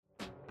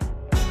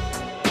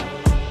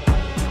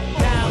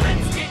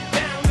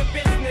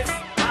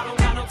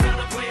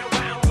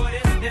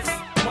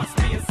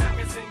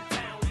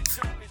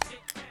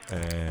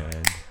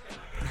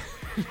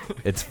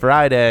It's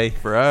Friday.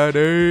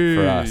 Friday.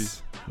 For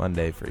us.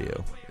 Monday for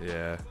you.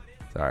 Yeah.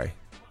 Sorry.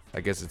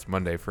 I guess it's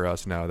Monday for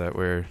us now that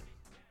we're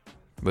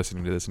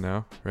listening to this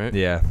now, right?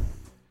 Yeah.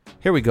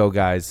 Here we go,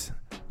 guys.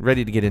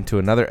 Ready to get into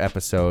another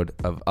episode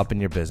of Up in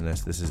Your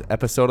Business. This is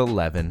episode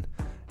 11.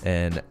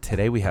 And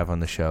today we have on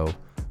the show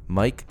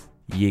Mike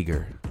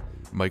Yeager.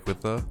 Mike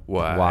with the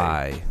Y.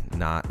 Y,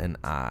 not an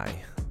I.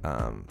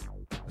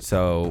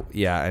 So,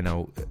 yeah, I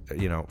know,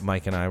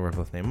 Mike and I were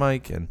both named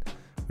Mike, and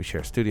we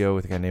share a studio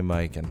with a guy named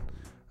Mike, and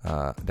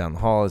down the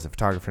hall is a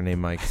photographer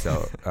named Mike.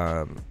 So,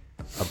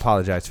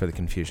 apologize for the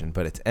confusion,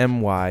 but it's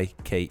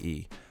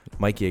M-Y-K-E.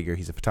 Mike Yeager.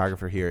 He's a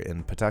photographer here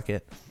in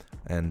Pawtucket,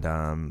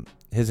 and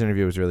his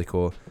interview was really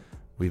cool.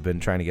 We've been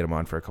trying to get him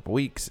on for a couple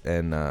weeks,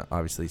 and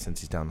obviously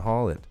since he's down the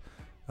hall, it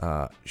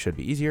should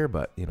be easier,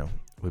 but,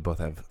 we both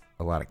have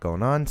a lot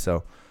going on,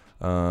 so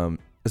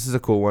this is a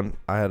cool one.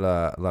 I had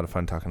a lot of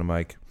fun talking to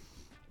Mike.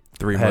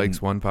 Three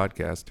mics, one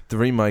podcast.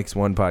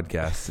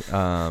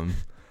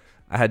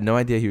 I had no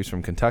idea he was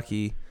from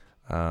Kentucky.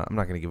 I'm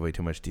not going to give away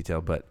too much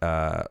detail, but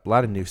a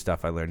lot of new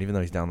stuff I learned. Even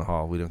though he's down the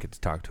hall, we don't get to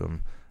talk to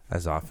him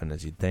as often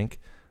as you'd think.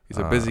 He's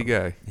a busy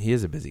guy. He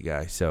is a busy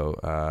guy,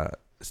 so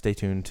stay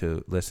tuned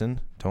to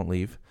listen. Don't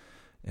leave.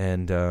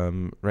 And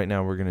right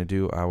now we're going to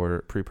do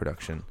our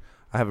pre-production.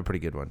 I have a pretty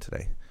good one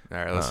today. All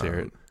right, let's hear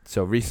it.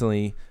 So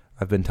recently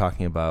I've been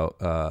talking about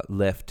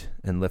Lyft,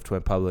 and Lyft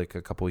went public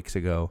a couple weeks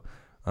ago.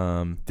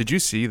 Did you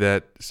see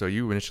that? So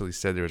you initially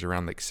said there was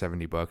around like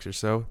 $70 or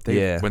so.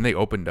 Yeah. When they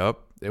opened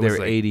up, they were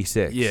like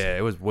 86. Yeah,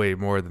 it was way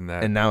more than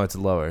that. And now it's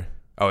lower.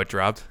 Oh, it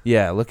dropped?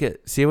 Yeah,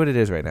 see what it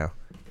is right now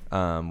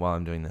while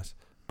I'm doing this.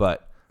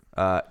 But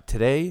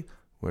today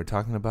we're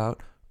talking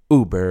about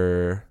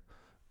Uber.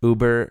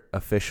 Uber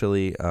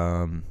officially,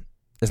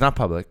 it's not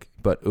public,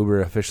 but Uber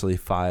officially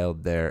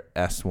filed their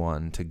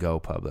S1 to go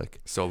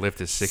public. So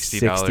Lyft is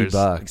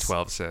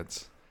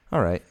 $60.12.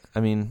 All right.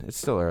 I mean, it's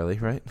still early,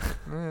 right?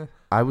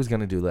 I was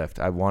going to do Lyft.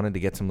 I wanted to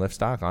get some Lyft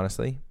stock,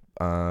 honestly.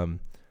 But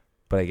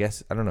I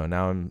guess, I don't know.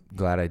 Now I'm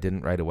glad I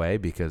didn't right away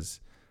because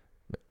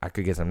I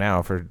could get some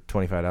now for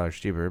 $25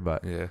 cheaper.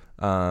 But yeah.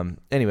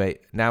 Anyway,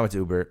 now it's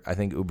Uber. I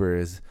think Uber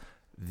is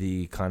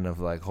the kind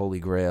of like holy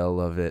grail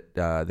of it.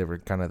 They were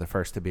kind of the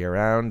first to be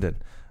around. And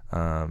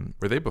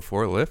were they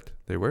before Lyft?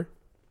 They were?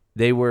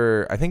 They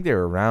were. I think they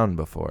were around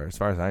before, as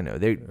far as I know.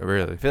 They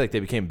really? I feel like they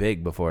became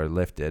big before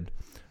Lyft did.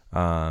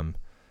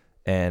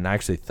 And I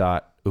actually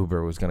thought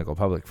Uber was going to go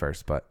public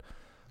first, but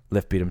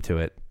Lyft beat them to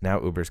it.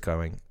 Now Uber's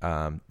coming.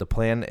 The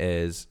plan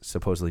is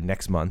supposedly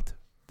next month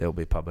they'll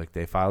be public.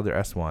 They filed their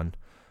S1.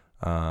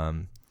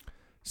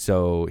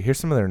 So here's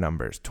some of their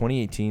numbers.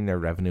 2018, their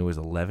revenue was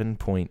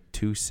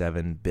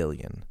 $11.27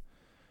 billion.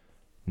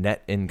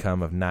 Net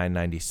income of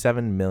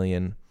 $997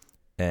 million.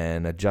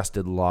 And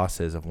adjusted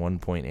losses of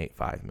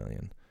 $1.85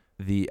 million.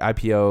 The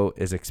IPO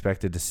is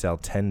expected to sell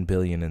 $10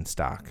 billion in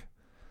stock.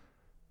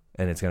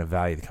 And it's going to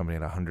value the company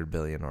at $100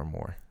 billion or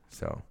more.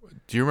 So,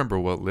 do you remember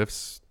what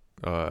Lyft's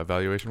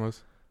evaluation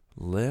was?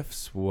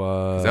 Lyft's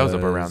was... that was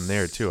up around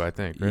there too, I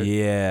think, right?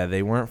 Yeah,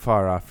 they weren't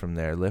far off from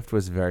there. Lyft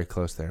was very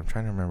close there. I'm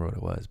trying to remember what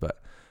it was,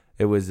 but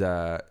it was,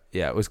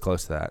 it was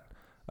close to that.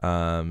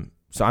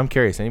 So I'm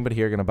curious. Anybody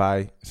here going to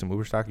buy some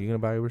Uber stock? Are you going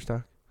to buy Uber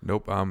stock?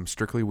 Nope,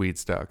 strictly weed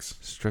stocks.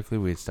 Strictly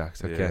weed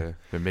stocks. Okay, yeah,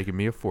 been making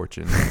me a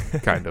fortune,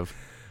 kind of.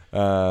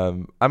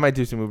 I might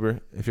do some Uber.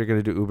 If you're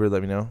gonna do Uber,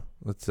 let me know.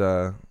 Let's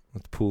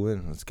pool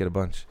in. Let's get a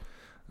bunch.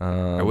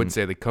 I wouldn't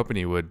say the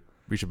company would.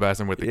 We should buy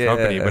some with the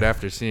company, but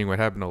after seeing what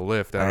happened to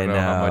Lyft, I don't know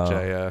how much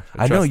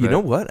I know. You that. know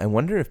what? I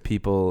wonder if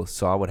people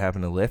saw what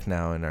happened to Lyft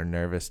now and are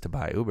nervous to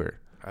buy Uber.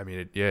 I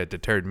mean, it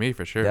deterred me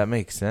for sure. That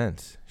makes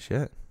sense.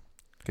 Shit.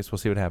 Guess we'll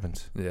see what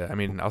happens. Yeah, I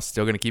mean, I'm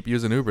still going to keep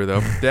using Uber, though.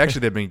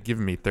 They've been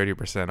giving me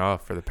 30%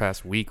 off for the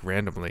past week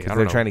randomly. Because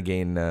they're trying to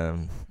gain,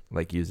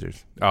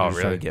 users. Oh,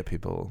 really? Trying to get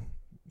people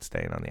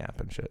staying on the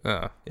app and shit.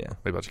 Yeah.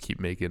 They're about to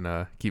keep making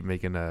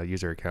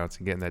user accounts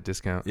and getting that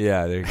discount.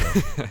 Yeah, there you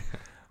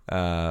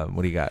go.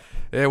 What do you got?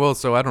 Yeah, well,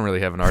 so I don't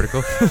really have an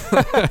article.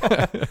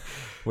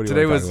 What do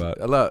you want to talk about?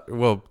 A lot.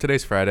 Well,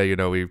 today's Friday.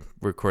 We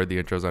record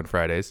the intros on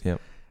Fridays. Yep.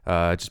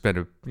 Just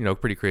been a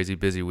pretty crazy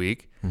busy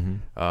week. Mm-hmm.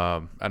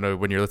 I know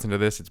when you're listening to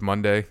this, it's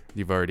Monday.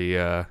 You've already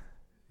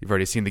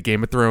seen the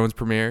Game of Thrones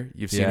premiere.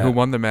 You've seen who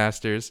won the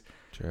Masters.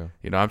 True.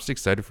 I'm just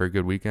excited for a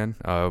good weekend.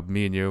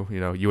 Me and you,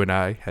 you and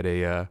I had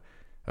a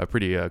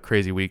pretty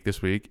crazy week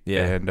this week.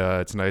 Yeah. And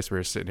it's nice.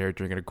 We're sitting here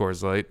drinking a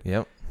Coors Light.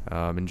 Yep.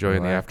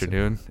 Enjoying the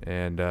afternoon,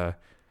 and I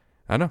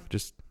don't know,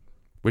 just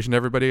wishing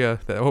everybody. I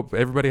hope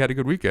everybody had a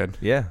good weekend.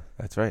 Yeah,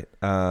 that's right.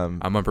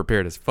 I'm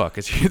unprepared as fuck,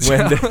 as you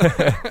can tell.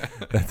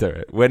 That's all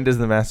right. When does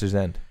the Masters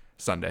end?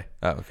 Sunday.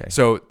 Oh, okay.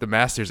 So the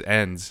Masters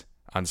ends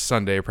on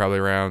Sunday, probably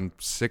around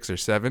 6 or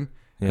 7,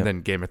 and then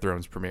Game of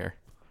Thrones premiere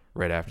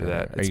right after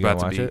that. It's about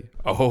to be. It?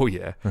 Oh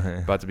yeah,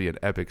 about to be an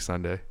epic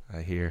Sunday.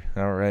 I hear.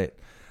 All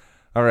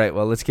right.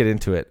 Well, let's get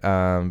into it.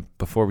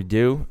 Before we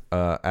do,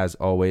 as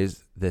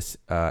always, this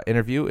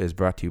interview is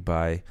brought to you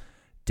by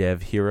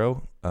Dev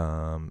Hero.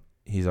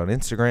 He's on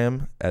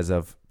Instagram as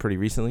of pretty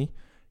recently.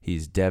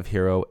 He's Dev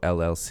Hero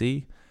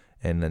LLC.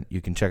 And then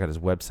you can check out his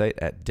website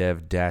at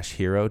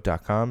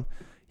dev-hero.com.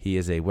 He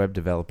is a web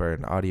developer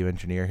and audio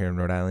engineer here in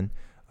Rhode Island.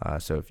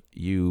 So if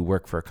you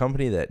work for a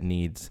company that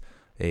needs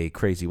a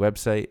crazy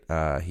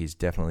website, he's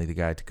definitely the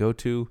guy to go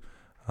to.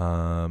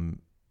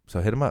 So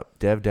hit him up,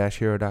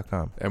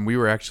 dev-hero.com. And we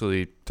were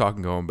actually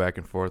going back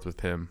and forth with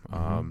him.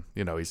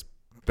 Mm-hmm. He's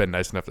been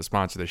nice enough to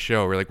sponsor the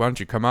show. We're like, why don't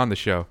you come on the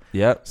show?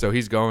 Yep. So I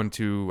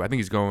think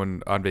he's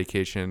going on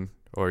vacation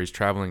or he's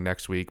traveling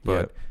next week.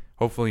 But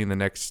hopefully in the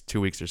next 2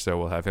 weeks or so,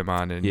 we'll have him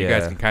on. And you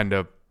guys can kind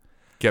of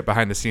get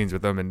behind the scenes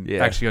with him and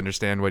actually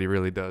understand what he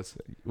really does.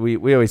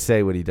 We always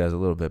say what he does a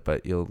little bit,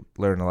 but you'll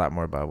learn a lot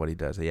more about what he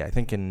does. Yeah, I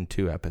think in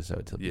 2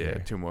 episodes he'll be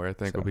here. 2 more I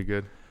think will be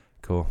good.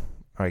 Cool.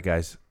 All right,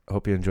 guys. I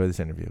hope you enjoy this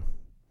interview.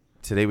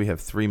 Today we have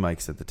 3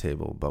 Mikes at the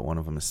table, but one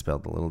of them is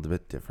spelled a little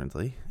bit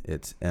differently.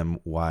 It's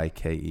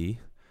M-Y-K-E.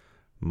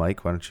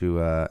 Mike, why don't you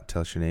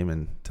tell us your name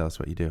and tell us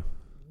what you do?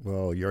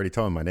 Well, you already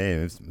told me my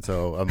name.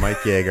 So I'm Mike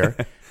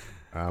Yeager.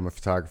 I'm a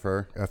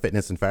photographer, a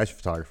fitness and fashion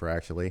photographer,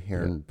 actually,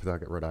 here in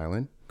Pawtucket, Rhode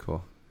Island.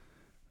 Cool.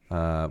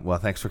 Well,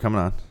 thanks for coming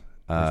on. Thanks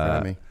for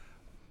having me.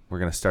 We're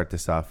going to start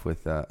this off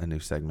with a new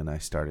segment I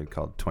started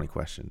called 20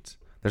 Questions.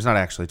 There's not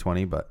actually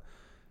 20, but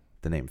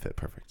the name fit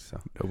perfect. So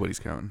nobody's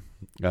counting.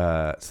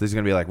 So these are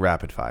going to be like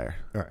rapid fire.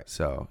 All right.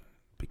 So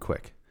be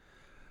quick.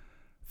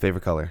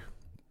 Favorite color?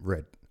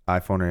 Red.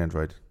 iPhone or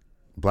Android?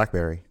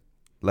 Blackberry.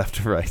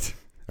 Left or right?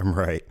 I'm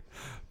right.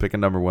 Pick a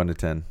number 1 to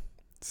 10.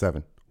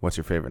 7. What's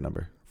your favorite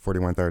number?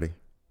 4130.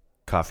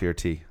 Coffee or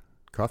tea?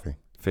 Coffee.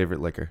 Favorite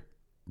liquor?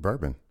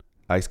 Bourbon.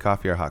 Iced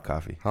coffee or hot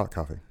coffee? Hot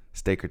coffee.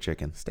 Steak or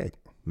chicken? Steak.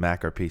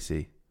 Mac or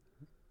PC?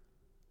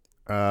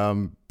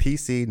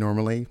 PC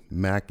normally,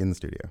 Mac in the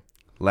studio.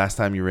 Last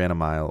time you ran a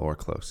mile or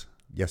close?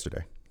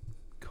 Yesterday.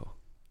 Cool.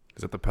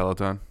 Is that the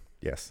Peloton?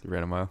 Yes. You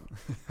ran a mile?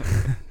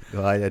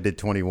 Well, I did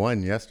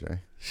 21 yesterday.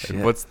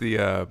 And what's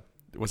the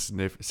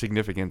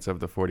significance of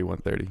the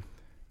 4130?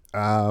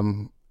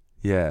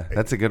 Yeah,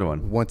 that's a good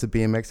one. Once a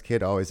BMX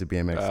kid, always a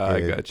BMX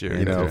kid. I got you.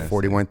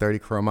 4130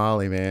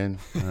 Chromoly, man.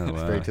 Oh,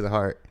 wow. Straight to the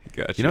heart.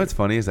 Got You know what's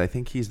funny is I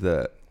think he's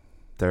the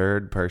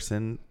 3rd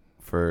person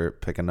for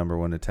pick a number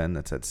 1 to 10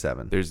 that said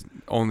 7. There's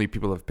only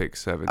people have picked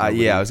 7.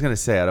 Yeah, I was going to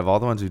say, out of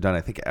all the ones we've done,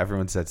 I think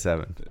everyone said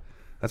 7.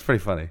 That's pretty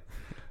funny.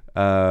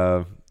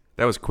 That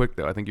was quick,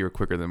 though. I think you were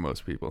quicker than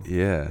most people.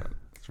 Yeah,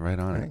 it's right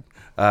on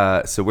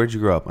it. So where'd you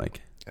grow up,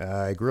 Mike?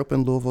 I grew up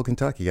in Louisville,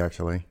 Kentucky,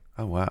 actually.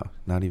 Oh, wow.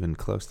 Not even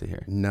close to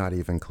here. Not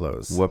even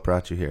close. What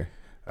brought you here?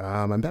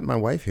 I met my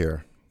wife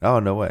here. Oh,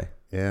 no way.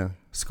 Yeah.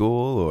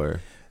 School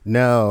or?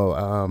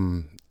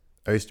 No.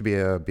 I used to be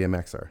a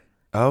BMXer.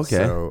 Oh, okay.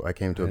 So I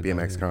came to a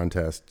BMX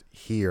contest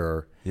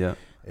here. Yeah.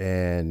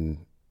 And,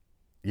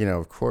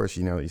 of course,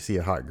 you see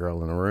a hot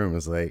girl in a room.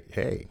 It's like,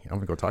 hey, I'm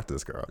going to go talk to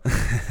this girl.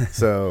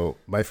 So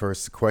my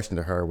first question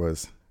to her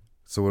was,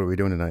 so what are we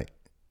doing tonight?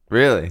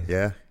 Really?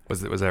 Yeah. Was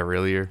that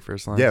really your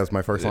first line? Yeah, it was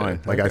my first line.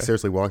 Like, okay. I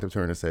seriously walked up to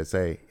her and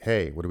said,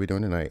 hey, what are we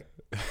doing tonight?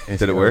 And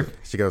Did it work?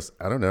 She goes,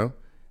 I don't know.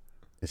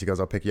 And she goes,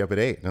 I'll pick you up at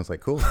 8. And I was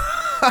like, cool.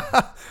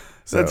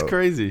 That's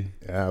crazy.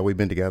 We've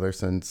been together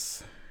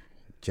since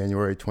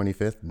January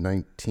 25th,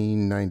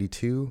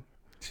 1992.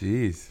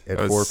 Jeez.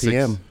 At 4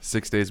 p.m.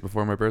 6 days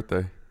before my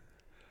birthday.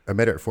 I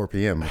met her at 4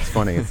 p.m. It's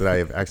funny that I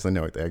actually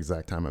know the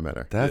exact time I met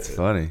her. That's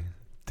funny.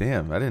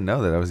 Damn, I didn't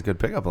know that. That was a good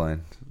pickup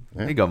line.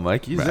 There you go,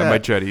 Mike. Use that. I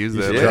might try to use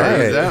that.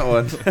 Yeah, use that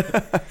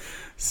one.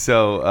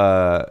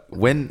 So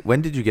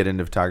when did you get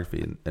into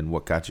photography and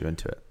what got you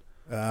into it?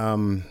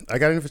 I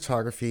got into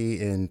photography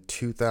in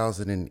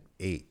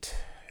 2008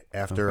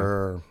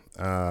 after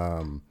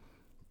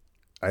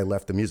I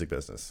left the music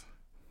business.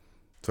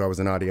 So I was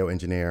an audio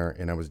engineer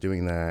and I was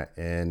doing that.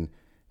 And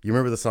you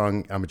remember the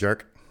song "I'm a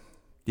Jerk"?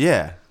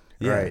 Yeah.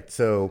 Right.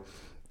 So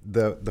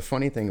the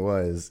funny thing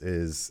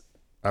is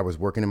I was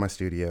working in my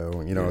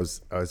studio. I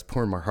was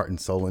pouring my heart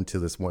and soul into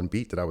this one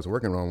beat that I was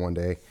working on one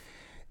day.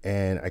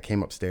 And I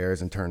came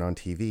upstairs and turned on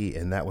TV,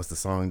 and that was the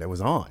song that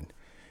was on.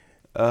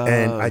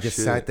 And I just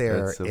sat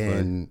there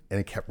and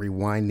it kept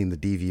rewinding the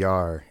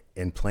DVR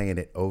and playing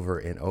it over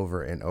and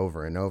over and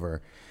over and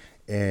over.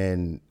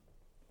 And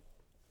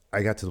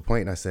I got to the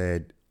point and I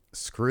said,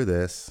 screw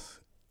this.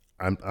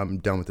 I'm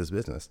done with this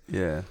business.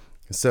 Yeah.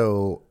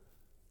 So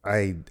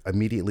I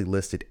immediately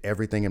listed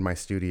everything in my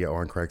studio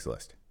on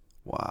Craigslist.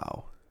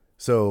 Wow.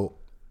 So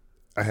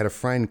I had a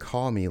friend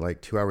call me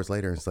like 2 hours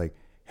later and it's like,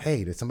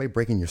 hey, did somebody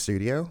break in your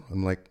studio?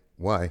 I'm like,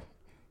 why?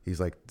 He's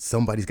like,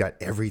 somebody's got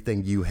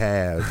everything you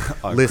have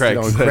listed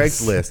on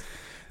Craigslist.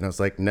 And I was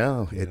like,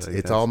 no,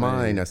 it's all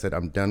mine. I said,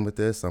 I'm done with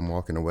this. I'm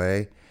walking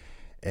away.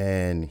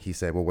 And he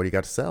said, well, what do you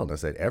got to sell? And I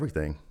said,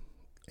 everything.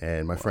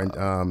 And my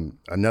friend,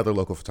 another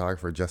local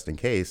photographer, Justin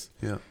Case,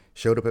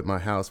 showed up at my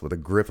house with a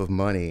grip of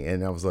money.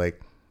 And I was like,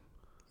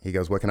 he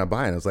goes, what can I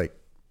buy? And I was like,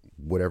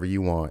 whatever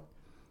you want.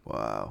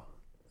 Wow.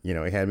 He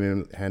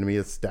handed me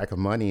a stack of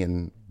money.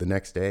 And the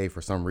next day,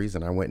 for some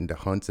reason, I went into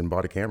Hunts and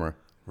bought a camera.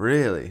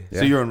 Really? Yeah.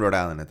 So you're in Rhode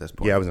Island at this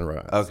point? Yeah, I was in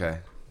Rhode Island. Okay.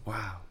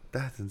 Wow.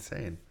 That's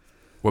insane.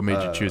 What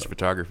made you choose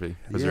photography?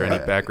 Was there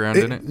any background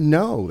in it?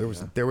 No,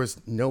 there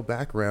was no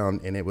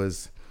background. And it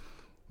was,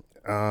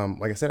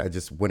 Like I said, I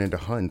just went into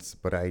hunts,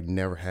 but I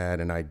never had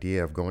an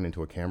idea of going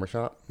into a camera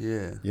shop.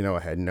 Yeah. You know,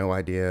 I had no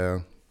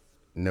idea,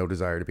 no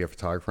desire to be a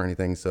photographer or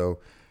anything. So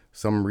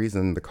some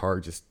reason the car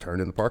just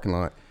turned in the parking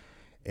lot.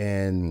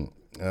 And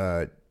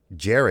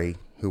Jerry,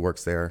 who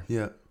works there,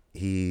 yeah,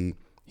 he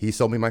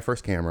sold me my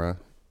first camera.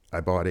 I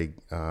bought a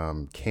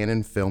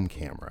Canon film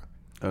camera.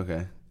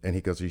 Okay. And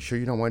he goes, "Are you sure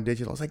you don't want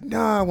digital?" I was like, "No,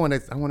 I want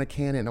a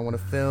Canon. I want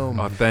to film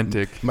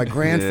authentic." My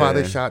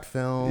grandfather shot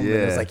film. Yeah.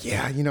 And I was like,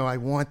 "Yeah, you know, I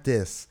want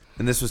this."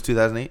 And this was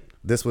 2008?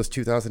 This was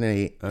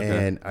 2008.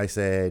 Okay. And I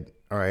said,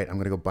 "All right, I'm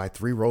going to go buy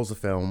 3 rolls of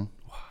film."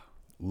 Wow.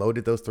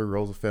 Loaded those 3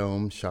 rolls of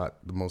film, shot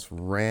the most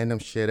random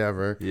shit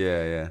ever.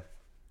 Yeah, yeah.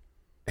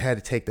 Had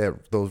to take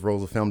those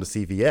rolls of film to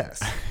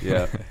CVS.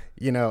 Yeah.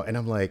 You know, and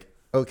I'm like,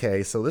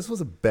 okay, so this was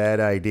a bad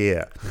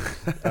idea.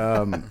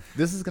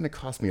 This is going to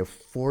cost me a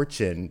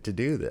fortune to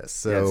do this.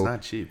 So yeah, it's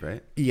not cheap,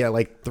 right? Yeah,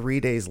 like 3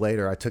 days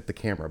later, I took the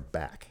camera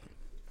back.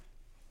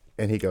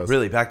 And he goes,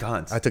 "Really? Back to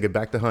Hunts?" I took it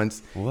back to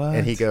Hunts. What?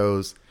 And he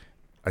goes,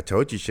 "I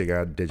told you she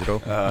got digital."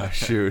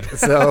 Shoot.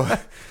 So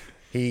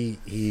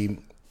he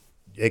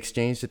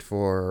exchanged it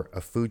for a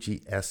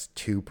Fuji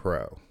S2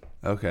 Pro.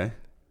 Okay.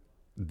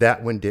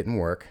 That one didn't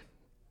work.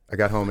 I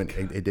got home and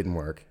it didn't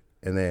work.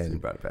 And then so you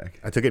brought it back.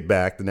 I took it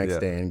back the next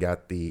day and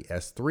got the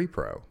S3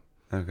 Pro.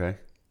 Okay.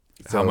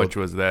 So, how much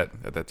was that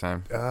at that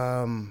time?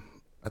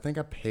 I think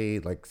I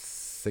paid like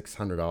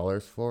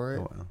 $600 for it.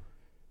 Oh, wow.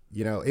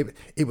 You know,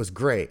 it was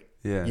great.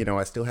 Yeah. You know,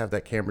 I still have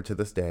that camera to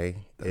this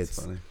day.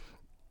 That's funny.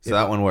 So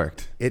that one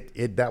worked.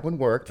 That one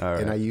worked, right.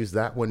 And I used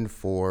that one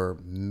for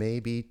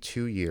maybe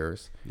 2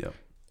 years. Yep.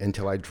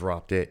 Until I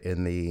dropped it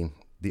and the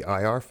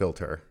IR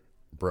filter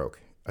broke.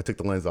 I took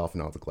the lens off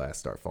and all the glass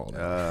started falling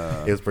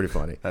out. It was pretty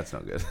funny. That's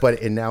not good.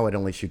 But now it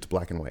only shoots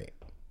black and white.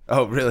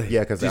 Oh, really?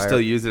 Yeah, because do you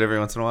still use it every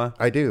once in a while?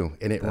 I do,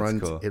 and That's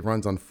runs. Cool. It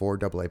runs on 4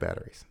 AA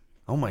batteries.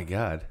 Oh my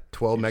God!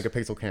 12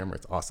 megapixel camera.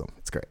 It's awesome.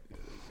 It's great.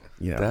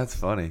 You know. That's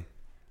funny.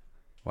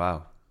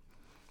 Wow.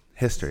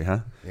 History,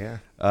 huh? Yeah.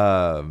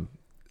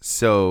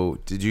 So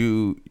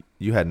you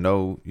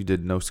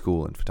did no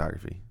school in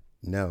photography?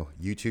 No,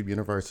 YouTube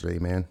University,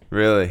 man.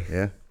 Really?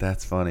 Yeah.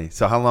 That's funny.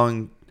 So how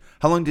long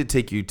did it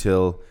take you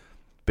till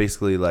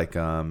basically like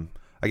I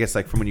guess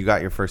like from when you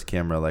got your first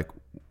camera, like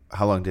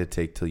how long did it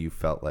take till you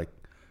felt like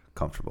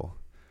comfortable?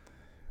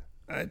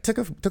 It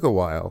took a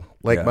while.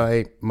 Like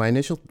my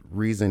initial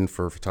reason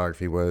for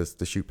photography was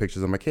to shoot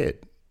pictures of my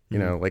kid. You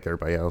know, like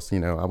everybody else. You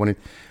know, I want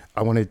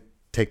to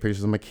take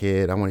pictures of my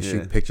kid. I want to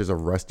shoot pictures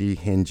of rusty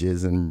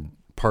hinges and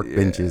park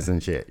benches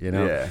and shit. You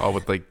know, all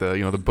with like the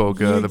the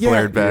bokeh, the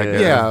blared back.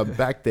 Yeah,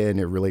 back then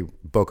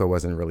bokeh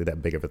wasn't really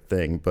that big of a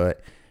thing,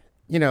 but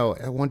you know,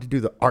 I wanted to do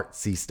the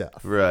artsy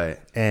stuff. Right.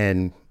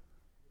 And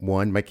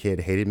my kid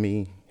hated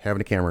me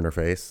having a camera in her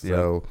face,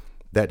 so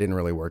that didn't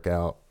really work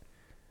out.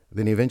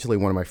 Then eventually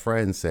one of my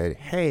friends said,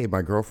 "Hey,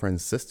 my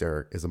girlfriend's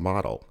sister is a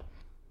model.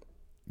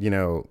 You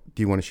know,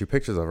 do you want to shoot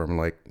pictures of her?" I'm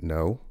like,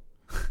 "No."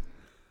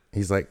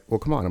 He's like, "Well,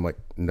 come on." I'm like,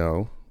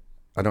 "No,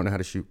 I don't know how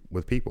to shoot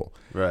with people."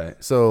 Right.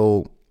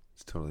 So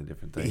it's a totally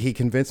different thing. He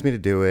convinced me to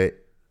do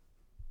it.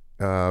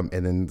 And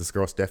then this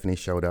girl, Stephanie,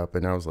 showed up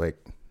and I was like,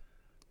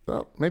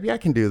 well, maybe I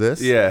can do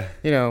this. Yeah.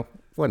 You know,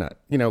 why not?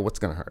 You know, what's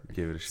going to hurt?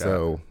 Give it a shot.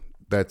 So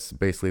that's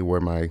basically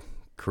where my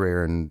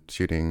career in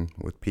shooting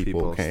with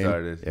people came.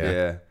 Started.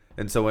 Yeah.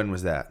 And so when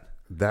was that?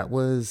 That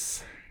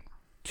was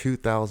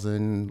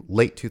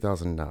late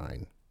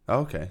 2009.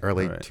 Okay.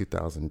 Early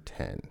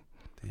 2010.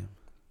 Damn.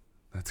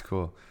 That's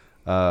cool.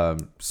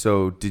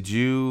 So did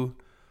you,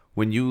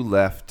 when you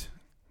left,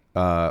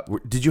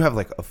 did you have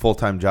like a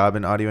full-time job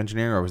in audio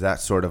engineering, or was that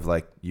sort of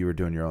like you were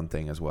doing your own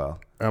thing as well?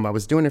 I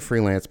was doing it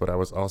freelance, but I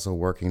was also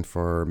working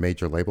for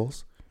major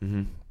labels.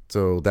 Mm-hmm.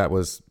 So that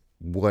was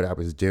what I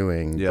was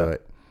doing. Yeah.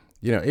 But,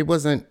 you know, it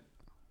wasn't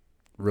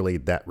really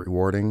that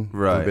rewarding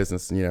in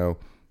business. You know,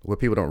 what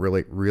people don't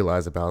really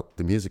realize about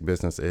the music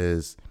business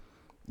is,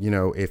 you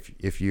know,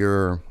 if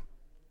you're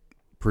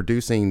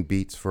producing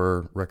beats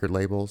for record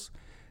labels,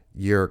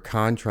 you're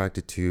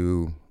contracted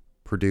to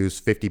produce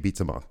 50 beats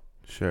a month.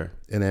 Sure.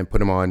 And then put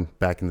them on,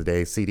 back in the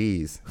day,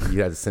 CDs.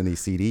 You had to send these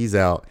CDs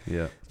out.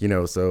 Yeah. You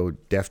know, so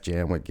Def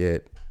Jam would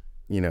get,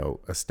 you know,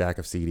 a stack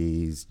of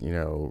CDs. You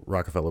know,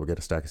 Rockefeller would get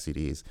a stack of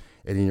CDs.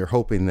 And then you're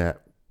hoping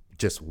that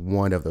just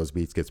one of those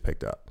beats gets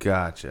picked up.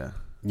 Gotcha.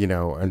 You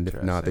know, and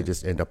if not, they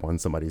just end up on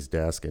somebody's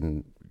desk.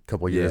 And a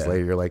couple of years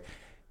later, you're like,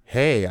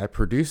 hey, I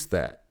produced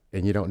that.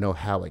 And you don't know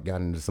how it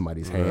got into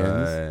somebody's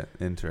hands.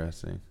 Right.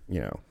 Interesting.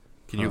 You know.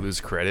 Can you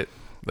lose credit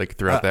like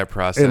throughout that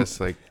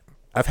process? Like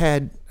I've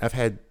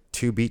had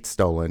 2 beats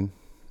stolen.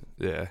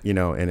 Yeah. You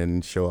know, and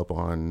then show up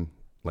on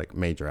like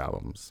major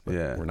albums. But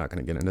we're not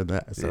going to get into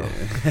that. So,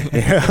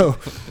 you know,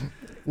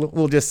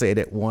 we'll just say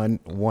that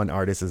one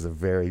artist is a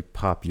very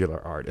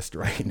popular artist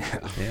right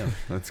now. Yeah,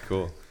 that's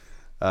cool.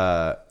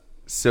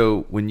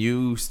 So when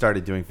you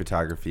started doing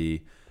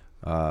photography,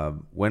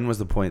 when was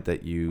the point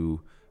that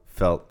you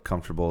felt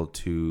comfortable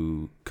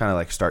to kind of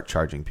like start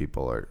charging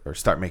people or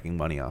start making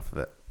money off of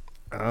it?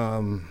 I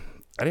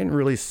didn't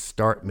really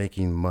start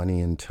making money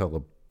until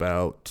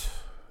about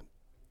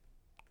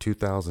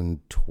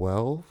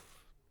 2012,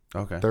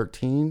 Okay.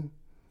 13.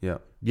 Yeah.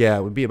 Yeah,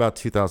 it would be about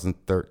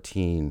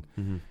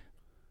 2013.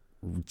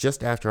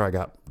 Just after I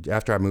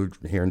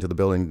moved here into the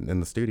building in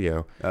the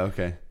studio.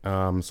 Okay.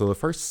 So the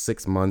first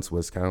 6 months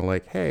was kind of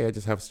like, hey, I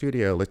just have a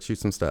studio. Let's shoot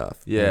some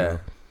stuff. Yeah. You know?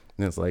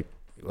 And it's like,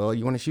 well,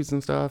 you want to shoot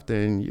some stuff?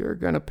 Then you're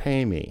going to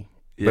pay me.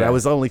 Yeah. But I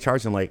was only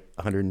charging like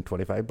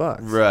 $125.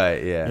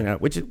 Right. Yeah. You know,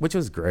 which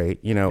was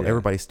great. You know, Yeah.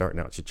 everybody's starting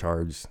out to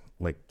charge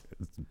like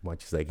as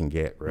much as they can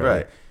get.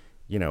 Right.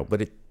 You know,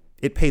 but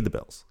it paid the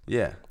bills.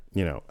 Yeah.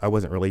 You know, I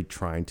wasn't really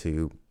trying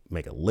to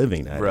make a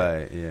living at it.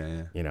 Right. Yeah.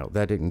 Yeah. You know,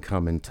 that didn't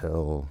come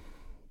until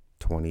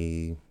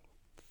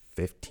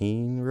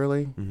 2015,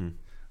 really.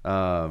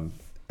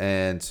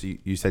 And so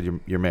you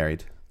said you're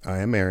married I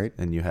am married.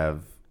 and you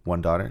have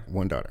one daughter.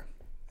 One daughter.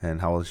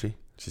 And how old is she?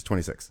 She's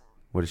 26.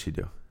 What does she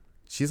do?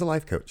 She's a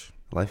life coach.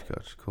 Life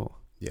coach. Cool.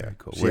 Yeah, Very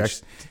cool.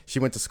 She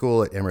went to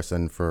school at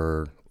Emerson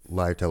for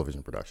live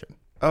television production.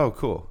 Oh,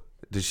 cool.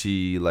 Does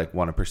she like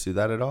want to pursue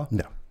that at all?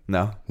 No,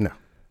 No. no.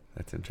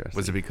 That's interesting.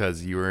 Was it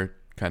because you were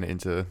kind of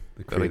into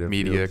the creative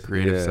media fields?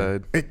 creative Yeah.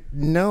 side?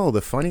 No,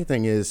 the funny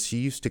thing is she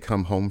used to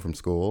come home from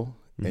school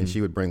and she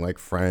would bring like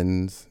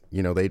friends.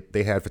 You know,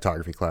 they had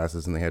photography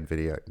classes and they had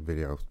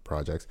video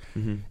projects.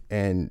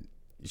 And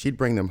she'd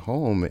bring them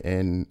home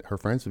and her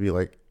friends would be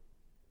like,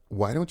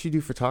 why don't you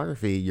do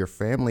photography? Your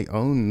family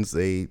owns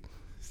a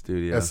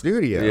studio?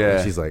 Yeah.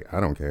 And she's like, I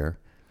don't care.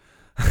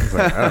 She's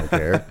like, I don't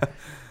care.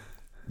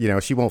 You know,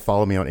 she won't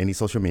follow me on any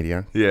social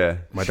media. Yeah.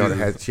 My daughter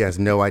has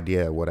no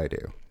idea what I do.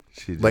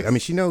 She just, Like, I mean,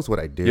 she knows what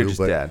I do. you're just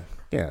but dad.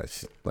 Yeah,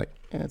 she's like,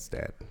 it's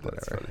dad.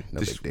 Whatever. No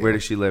big deal. Where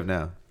does she live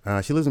now?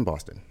 She lives in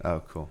Boston.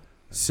 Oh, cool.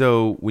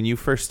 So when you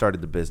first started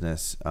the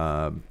business,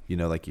 you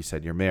know, like you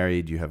said, you're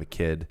married, you have a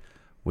kid.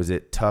 Was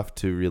it tough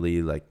to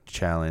really like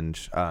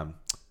challenge?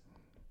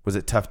 Was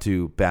it tough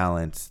to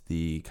balance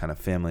the kind of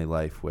family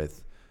life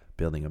with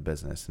building a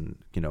business? And,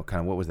 you know,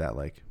 kind of what was that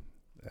like?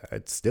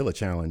 It's still a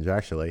challenge,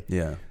 actually.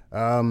 Yeah.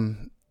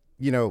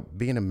 You know,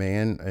 being a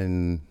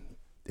man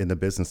in the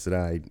business that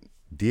I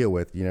deal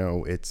with, you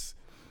know, it's,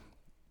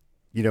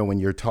 you know, when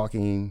you're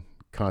talking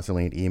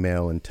constantly in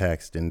email and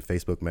text and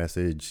Facebook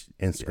message,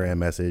 Instagram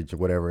message,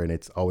 whatever, and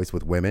it's always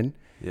with women.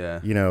 Yeah.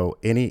 You know,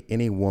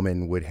 any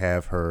woman would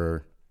have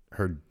her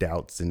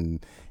doubts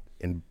and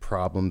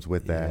problems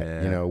with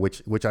that, you know,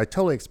 which I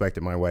totally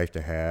expected my wife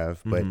to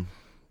have, but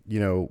you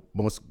know,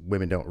 most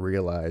women don't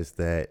realize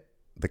that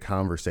the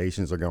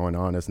conversations are going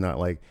on. It's not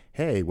like,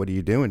 hey, what are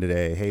you doing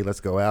today? Hey,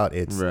 let's go out.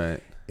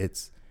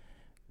 It's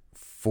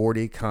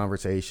 40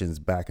 conversations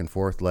back and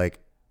forth. Like,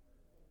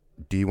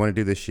 do you want to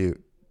do this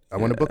shoot? I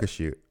want to book a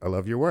shoot. I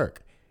love your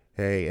work.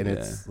 Hey, and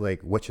it's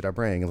like, what should I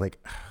bring? And like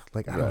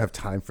I don't have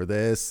time for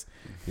this.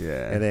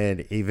 Yeah. And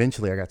then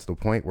eventually I got to the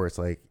point where it's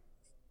like,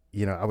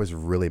 you know, I was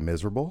really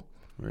miserable.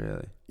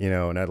 Really? You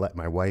know, and I let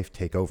my wife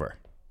take over.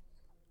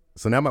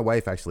 So now my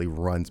wife actually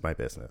runs my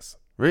business.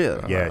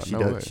 Really? Yeah, she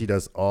does. Way. She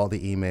does all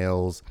the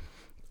emails,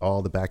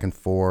 all the back and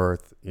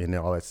forth, and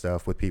all that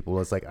stuff with people.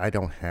 It's like I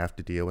don't have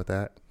to deal with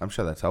that. I'm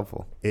sure that's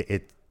helpful.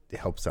 It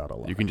helps out a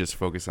lot. You can just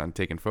focus on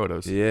taking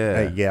photos.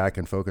 Yeah. Yeah, I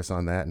can focus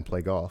on that and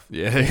play golf.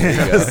 Yeah.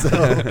 So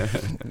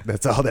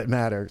that's all that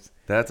matters.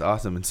 That's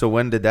awesome. And so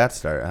when did that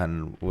start?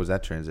 And what was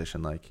that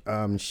transition like?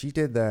 She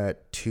did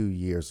that 2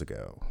 years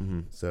ago.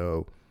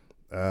 So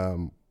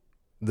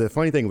the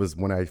funny thing was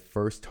when I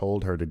first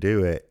told her to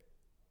do it,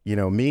 you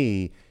know,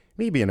 me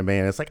being a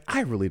man, it's like,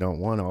 I really don't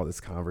want all this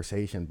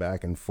conversation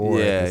back and forth.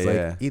 Yeah, it's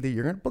like, either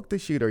you're going to book the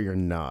shoot or you're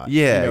not.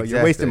 Yeah, you know,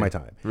 you're wasting my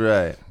time.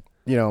 Right.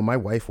 You know, my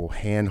wife will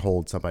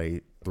handhold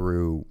somebody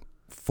through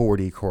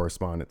 40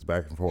 correspondence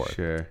back and forth.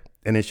 Sure.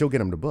 And then she'll get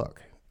them to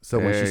book. So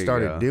when There she you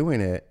started go.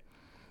 doing it,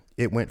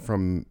 it went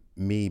from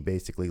me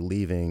basically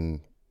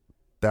leaving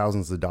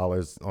thousands of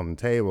dollars on the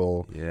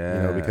table, you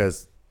know,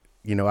 because,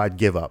 you know, I'd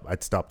give up.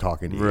 I'd stop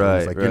talking to you. Right,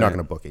 It's like, you're not going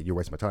to book it. You're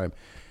wasting my time.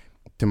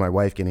 To my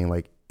wife getting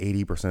like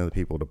 80% of the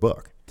people to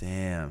book.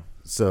 Damn.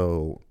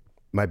 So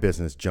my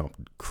business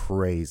jumped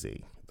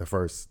crazy. The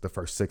first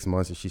 6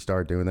 months that she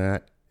started doing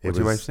that. What's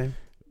your wife's name?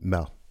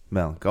 Mel.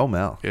 Mel. Go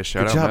Mel. Yeah,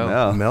 shout Good out job,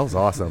 Mel. Mel's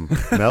awesome.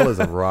 Mel is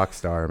a rock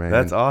star, man.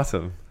 That's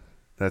awesome.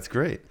 That's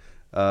great.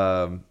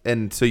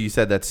 And so you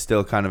said that's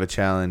still kind of a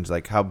challenge.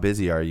 Like, how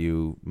busy are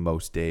you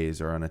most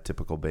days or on a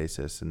typical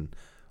basis? And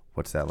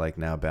what's that like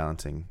now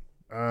balancing?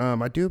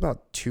 I do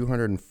about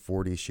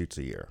 240 shoots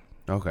a year.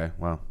 Okay.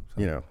 Wow.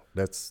 So, You know,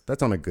 that's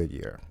on a good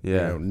year.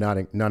 Yeah. You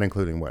know, not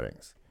including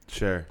weddings.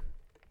 Sure.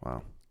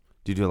 Wow.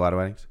 Do you do a lot of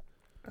weddings?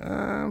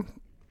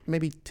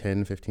 Maybe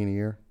 10, 15 a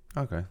year.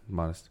 Okay.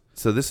 Modest.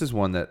 So this is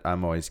one that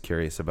I'm always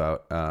curious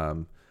about.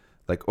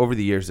 Like over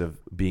the years of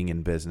being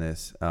in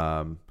business,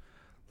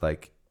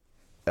 like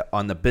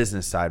on the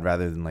business side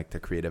rather than like the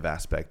creative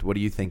aspect, what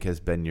do you think has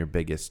been your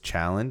biggest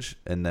challenge?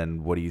 And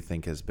then what do you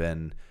think has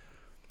been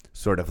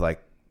sort of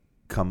like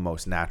come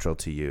most natural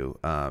to you?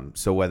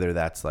 So whether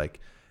that's like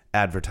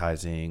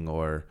advertising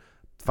or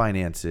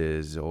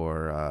finances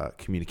or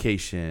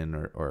communication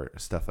or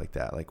stuff like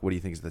that, like what do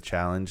you think is the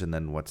challenge? And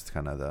then what's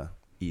kind of the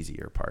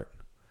easier part?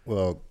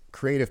 Well,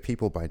 creative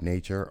people by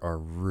nature are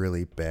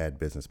really bad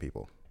business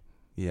people.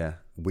 Yeah.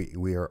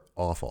 We are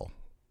awful.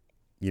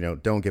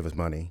 Don't give us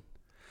money.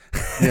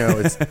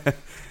 It's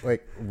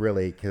like,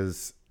 really,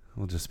 because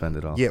we'll just spend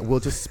it all. Yeah, we'll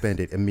just spend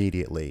it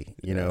immediately,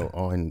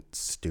 on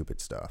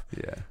stupid stuff.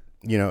 Yeah.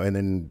 And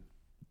then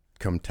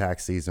come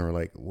tax season, we're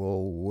like,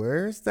 well,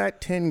 where's that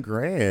 10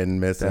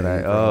 grand missing?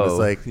 It's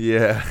like,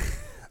 yeah.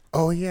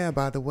 Oh yeah,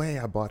 by the way,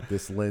 I bought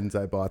this lens.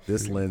 I bought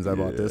this lens. I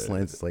bought this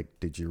lens. It's like,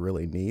 did you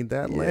really need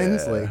that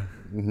lens? Like,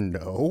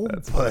 no,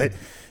 but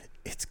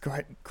it's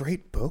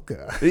great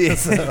bokeh.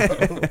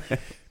 So,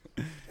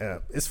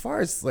 as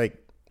far as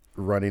like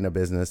running a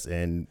business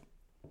and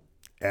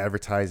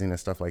advertising and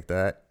stuff like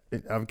that,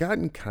 I've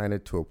gotten kind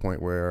of to a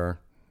point where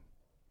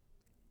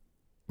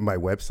my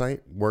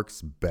website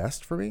works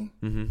best for me.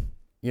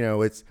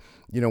 Mm-hmm. It's,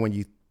 when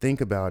you think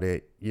about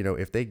it,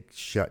 if they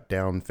shut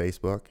down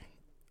Facebook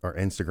or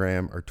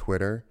Instagram or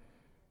Twitter,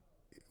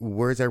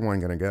 where's everyone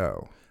going to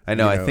go? I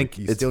know. I think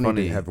you it's still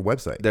funny. need to have a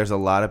website. There's a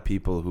lot of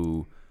people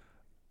who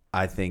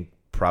I think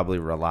probably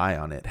rely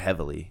on it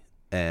heavily.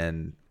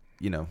 And,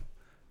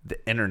 the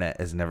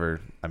internet is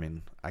never, I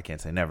mean, I can't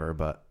say never,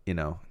 but,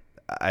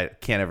 I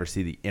can't ever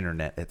see the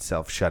internet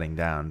itself shutting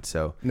down.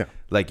 So, no.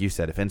 Like you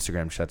said, if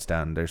Instagram shuts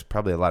down, there's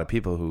probably a lot of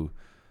people who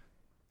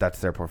that's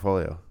their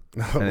portfolio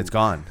and it's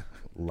gone.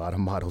 A lot of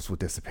models will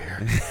disappear.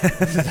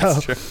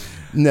 That's true.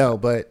 No,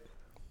 but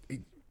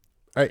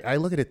I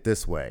look at it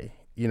this way,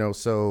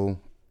 so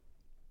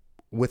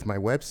with my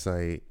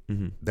website,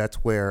 mm-hmm. that's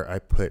where I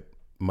put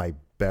my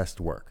best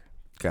work.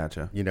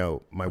 Gotcha.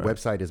 My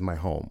website is my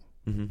home.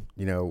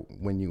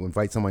 Mm-hmm. When you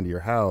invite someone to your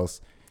house,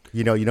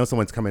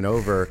 someone's coming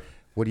over,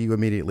 what do you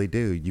immediately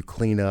do? You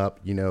clean up,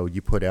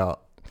 you put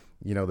out,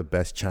 the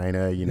best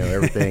china,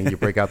 everything. You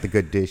break out the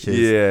good dishes.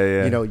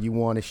 Yeah. You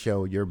want to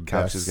show your best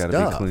stuff. Couch has got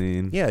to be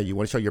clean. Yeah, you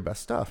want to show your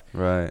best stuff.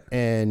 Right.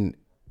 And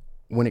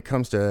when it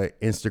comes to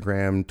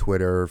Instagram,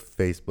 Twitter,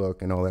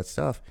 Facebook, and all that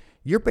stuff,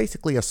 you're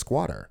basically a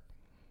squatter.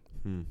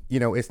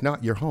 It's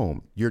not your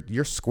home.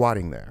 You're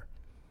squatting there.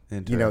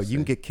 You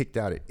can get kicked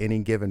out at any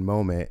given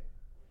moment.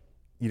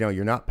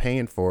 You're not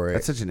paying for it.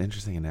 That's such an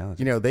interesting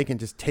analogy. They can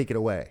just take it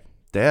away.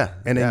 Yeah.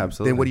 And then,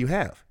 absolutely. then what do you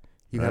have?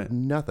 You Right. have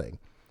nothing.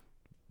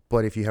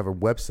 But if you have a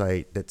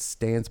website that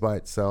stands by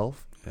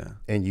itself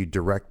and you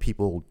direct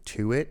people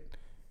to it,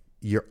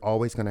 you're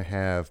always going to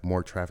have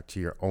more traffic to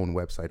your own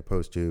website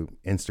opposed to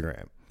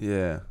Instagram.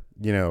 Yeah.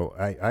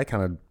 I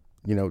kind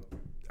of,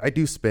 I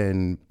do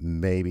spend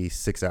maybe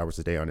 6 hours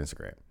a day on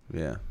Instagram.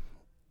 Yeah.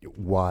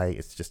 Why?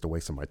 It's just a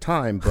waste of my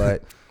time.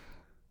 But,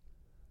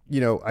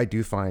 I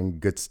do find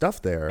good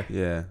stuff there.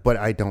 Yeah. But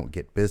I don't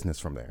get business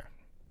from there.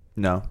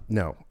 No.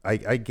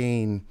 I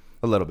gain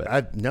a little bit.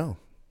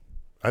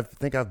 I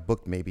think I've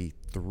booked maybe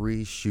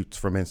 3 shoots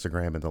from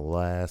Instagram in the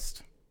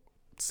last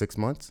 6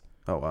 months.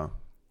 Oh, wow.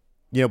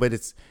 But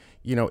it's,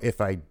 if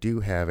I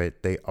do have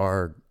it, they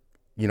are,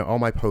 all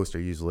my posts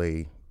are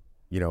usually,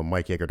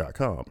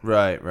 MikeYager.com.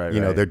 Right.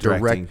 They're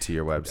directing to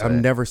your website.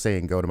 I'm never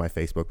saying go to my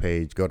Facebook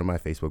page, go to my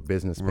Facebook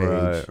business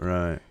page.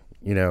 Right.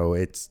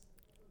 It's,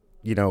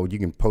 you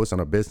can post on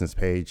a business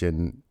page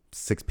and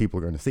 6 people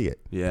are going to see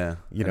it. Yeah.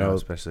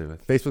 Especially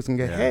with Facebook's going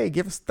to get, hey,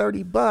 give us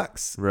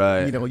 $30.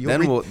 Right.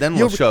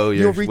 We'll show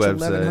your You'll reach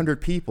website.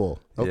 1,100 people.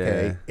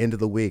 Okay. End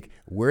of the week.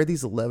 Where are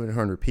these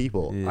 1,100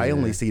 people? Yeah. I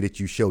only see that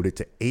you showed it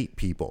to 8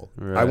 people.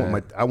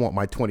 Right. I want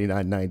my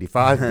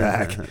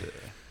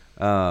 $29.95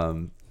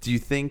 back. Do you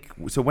think,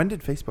 so when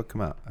did Facebook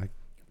come out?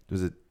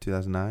 Was it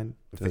 2009?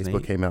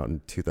 Facebook came out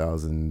in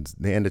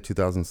the end of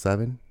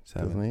 2007.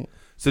 2008.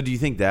 So do you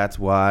think that's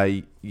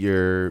why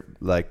you're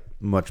like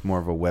much more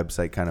of a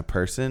website kind of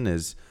person?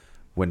 Is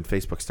when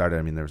Facebook started,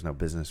 I mean, there was no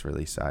business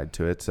really side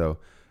to it. So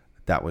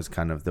that was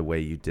kind of the way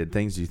you did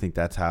things. Do you think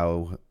that's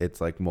how it's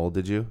like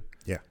molded you?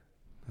 Yeah.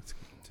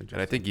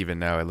 And I think even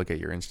now I look at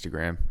your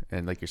Instagram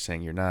and like you're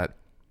saying, you're not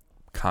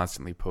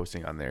constantly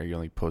posting on there. You're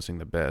only posting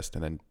the best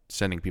and then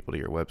sending people to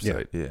your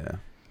website. Yeah.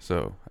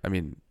 So, I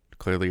mean,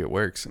 clearly it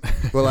works.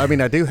 Well, I mean,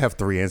 I do have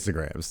 3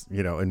 Instagrams,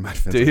 in my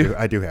defense. Do you?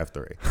 I do have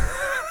 3.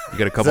 You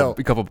got a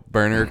couple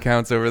burner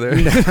accounts over there?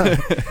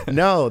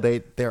 No,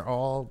 they're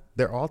all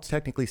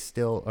technically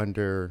still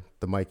under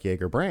the Mike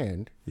Yager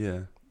brand.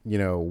 Yeah.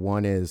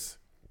 One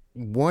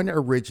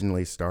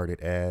originally started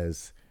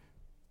as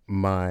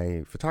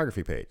my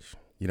photography page.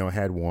 I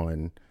had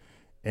one,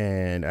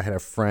 and I had a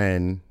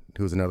friend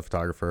who's another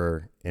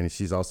photographer, and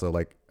she's also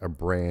like a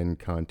brand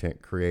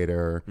content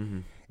creator.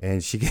 Mm-hmm.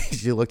 And she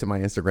looked at my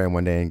Instagram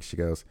one day and she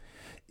goes,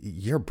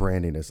 your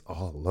branding is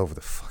all over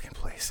the fucking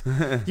place.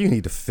 You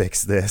need to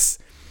fix this.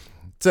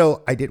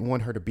 So I didn't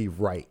want her to be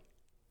right.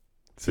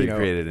 So you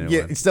created it.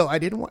 Yeah. So I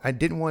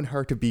didn't want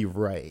her to be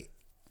right.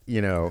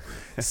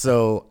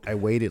 So I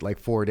waited like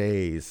 4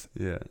 days.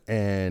 Yeah.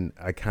 And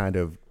I kind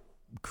of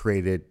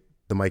created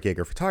the Mike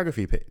Yager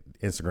photography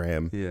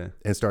Instagram. Yeah.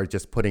 And started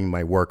just putting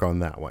my work on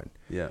that one.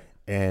 Yeah.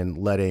 And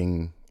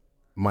letting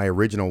my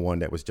original one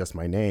that was just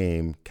my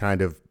name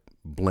kind of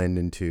blend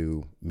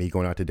into me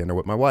going out to dinner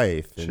with my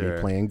wife and me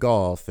playing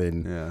golf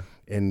and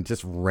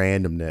just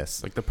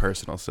randomness, like the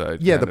personal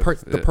side. Yeah,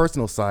 the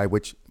personal side,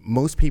 which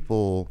most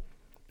people,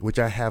 which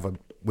I have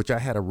which I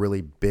had a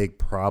really big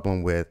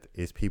problem with,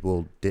 is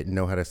people didn't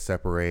know how to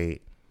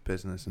separate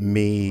business and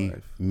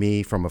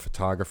me from a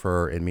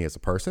photographer and me as a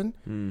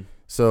person.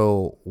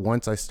 So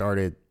once I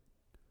started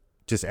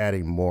just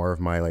adding more of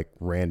my like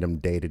random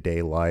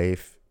day-to-day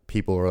life,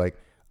 people were like,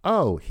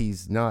 oh,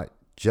 he's not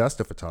just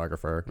a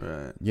photographer.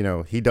 Right. You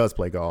know, he does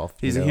play golf.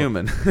 He's a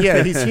human.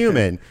 Yeah, he's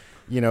human.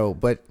 You know,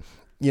 but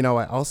you know,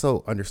 I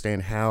also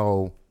understand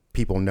how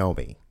people know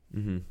me.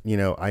 You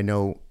know, I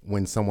know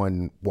when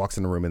someone walks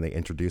in the room and they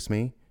introduce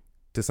me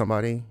to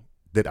somebody,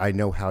 that I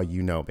know how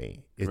you know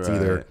me. It's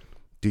either,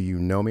 do you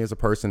know me as a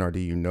person or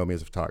do you know me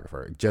as a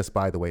photographer? Just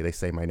by the way they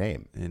say my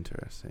name.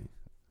 Interesting.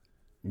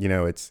 You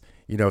know, it's,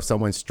 you know, if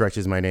someone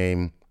stretches my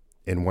name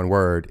in one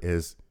word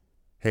is,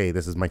 hey,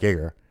 this is Mike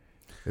Yeager.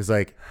 It's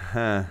like,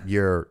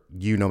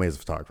 you know me as a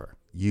photographer.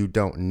 You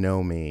don't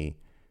know me.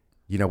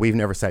 You know, we've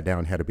never sat down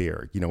and had a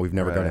beer. You know, we've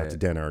never gone out to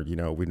dinner. You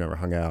know, we've never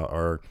hung out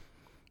or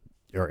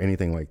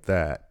anything like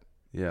that.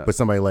 Yeah. But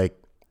somebody like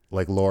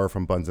Laura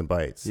from Buns and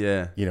Bites.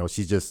 Yeah. You know,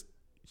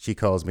 she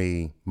calls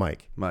me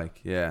Mike. Mike.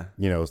 Yeah.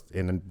 You know,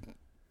 and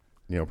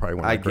you know, probably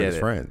one of my greatest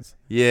friends.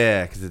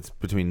 Yeah, because it's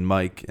between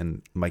Mike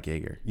and Mike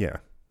Yeager. Yeah.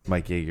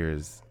 Mike Yeager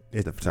is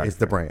the photographer. It's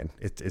the brand.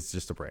 It's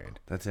just a brand.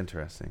 That's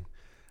interesting.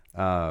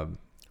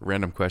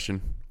 Random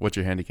question: what's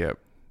your handicap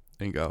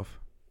in golf?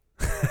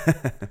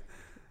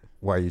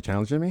 Why are you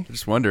challenging me?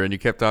 Just wondering. You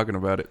kept talking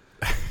about it.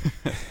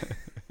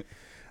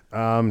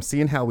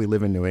 Seeing how we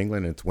live in New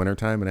England and it's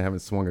wintertime and I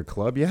haven't swung a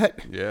club yet.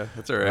 Yeah,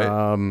 that's all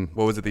right.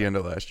 What was at the end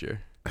of last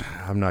year?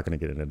 I'm not going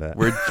to get into that.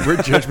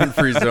 We're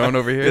judgment-free zone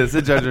over here. It's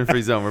a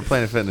judgment-free zone. We're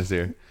Planet Fitness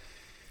here.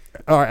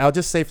 All right, I'll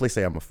just safely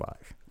say I'm a 5.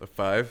 A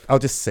 5? I'll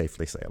just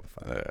safely say I'm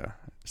a 5.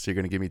 So you're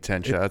going to give me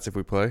 10 shots if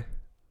we play?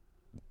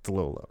 It's a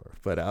little lower,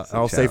 but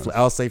I'll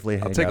safely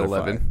hang I'll take out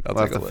 11. I'll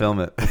we'll take have to film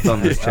it. We'll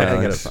film this I'll challenge.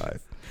 hang it at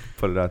 5.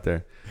 Put it out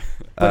there.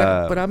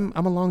 But I'm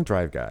a long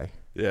drive guy.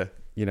 Yeah.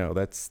 You know,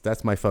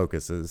 that's my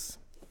focus is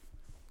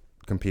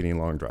competing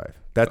long drive.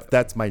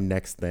 That's my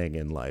next thing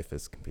in life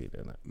is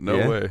competing in it.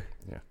 No way.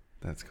 Yeah.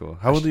 That's cool.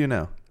 How old are you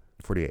now?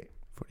 48.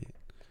 48.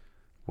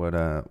 What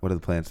are the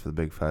plans for the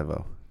Big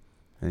 5-0?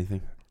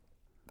 Anything?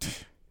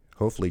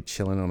 Hopefully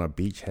chilling on a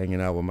beach hanging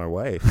out with my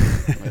wife.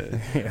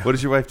 Yeah. What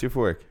does your wife do for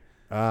work?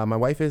 My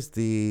wife is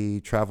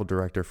the travel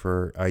director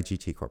for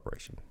IGT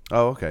Corporation.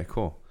 Oh, okay,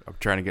 cool. I'm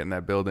trying to get in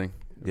that building.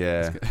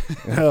 Yeah.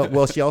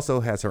 Well, she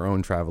also has her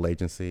own travel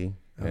agency,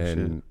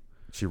 and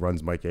shit. she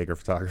runs Mike Yeager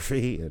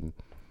Photography. And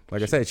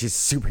like I said, she's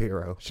a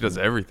superhero. She does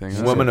everything.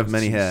 Huh? Woman of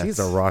many hats. She's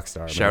a rock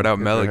star. Shout out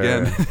Mel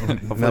again.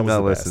 Hopefully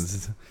Mel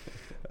listens.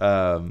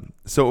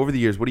 So over the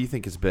years, what do you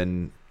think has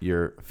been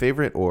your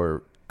favorite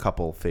or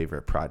couple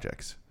favorite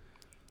projects?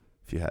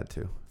 If you had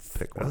to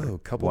pick one. Oh,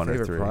 couple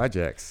favorite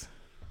projects.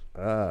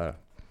 I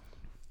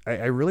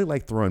really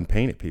like throwing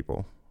paint at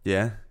people.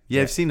 Yeah.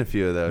 Yeah, I've seen a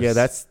few of those. Yeah,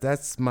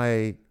 that's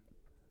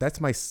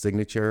my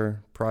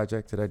signature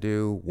project that I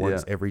do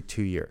once every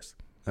 2 years.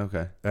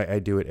 Okay. I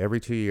do it every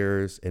 2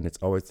 years, and it's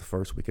always the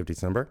first week of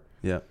December.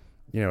 Yeah.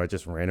 You know, I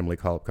just randomly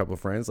call up a couple of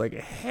friends like,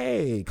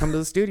 hey, come to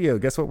the studio.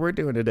 Guess what we're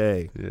doing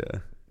today? Yeah.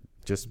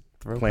 Just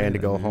plan to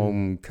go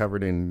home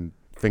covered in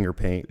finger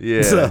paint.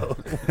 Yeah. So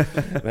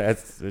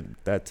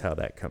that's how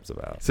that comes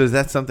about. So is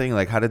that something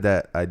like, how did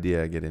that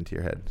idea get into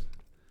your head?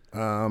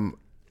 I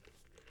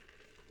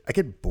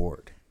get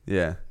bored.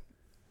 Yeah.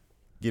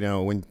 You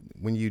know,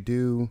 when you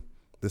do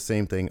the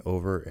same thing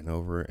over and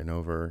over and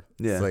over,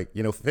 it's like,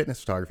 you know, fitness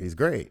photography is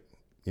great.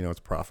 You know, it's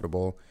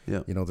profitable.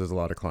 Yeah. You know, there's a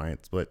lot of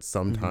clients, but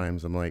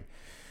sometimes I'm like,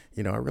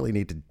 you know, I really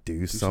need to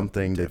do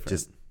something that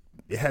just,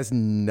 it has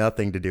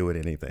nothing to do with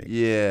anything.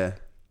 Yeah.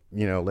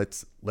 You know,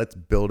 let's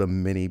build a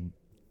mini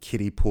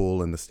kiddie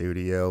pool in the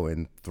studio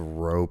and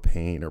throw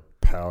paint or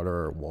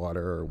powder or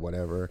water or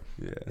whatever.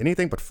 Yeah.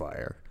 Anything but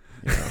fire.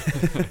 You know,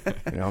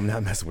 you know, I'm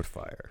not messing with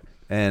fire.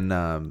 And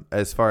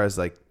as far as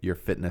like your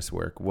fitness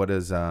work,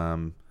 what's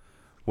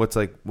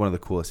like one of the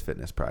coolest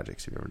fitness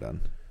projects you've ever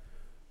done?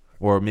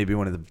 Or maybe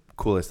one of the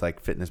coolest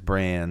like fitness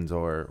brands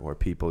or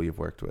people you've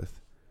worked with?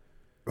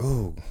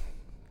 Oh,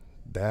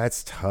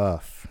 that's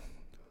tough.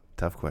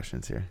 Tough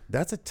questions here.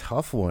 That's a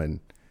tough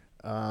one.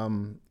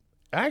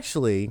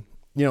 Actually,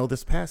 you know,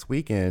 this past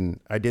weekend,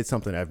 I did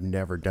something I've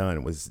never done.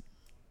 It was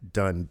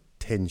done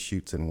 10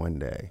 shoots in one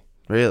day.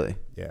 Really?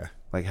 Yeah.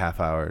 Like half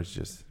hours,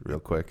 just real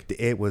quick.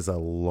 It was a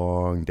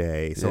long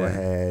day. So I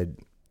had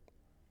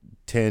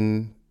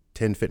 10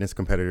 fitness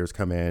competitors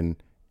come in,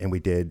 and we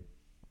did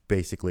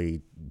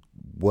basically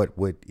what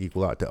would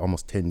equal out to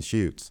almost 10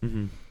 shoots.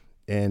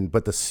 Mm-hmm.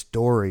 But the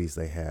stories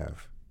they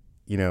have,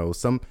 you know,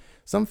 some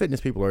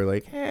fitness people are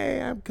like,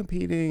 hey, I'm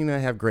competing, I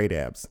have great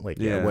abs. Like,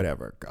 yeah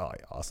whatever. Oh,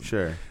 awesome.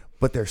 Sure.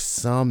 But there's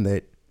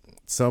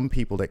some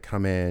people that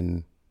come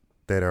in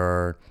that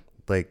are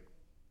like,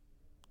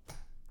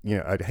 you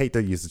know, I'd hate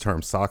to use the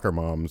term soccer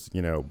moms,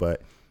 you know,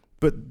 but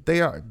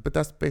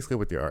that's basically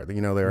what they are.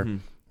 You know,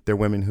 they're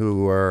women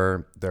who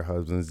are, their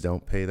husbands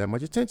don't pay that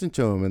much attention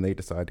to them, and they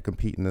decide to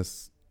compete in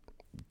this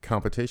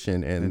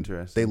competition, and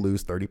they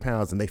lose 30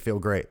 pounds and they feel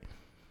great.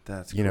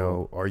 That's you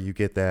know, or you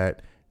get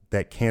that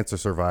cancer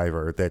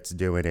survivor that's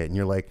doing it, and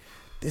you're like,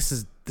 this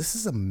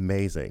is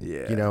amazing.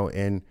 Yeah. You know,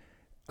 and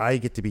I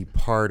get to be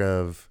part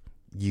of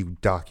you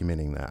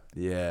documenting that.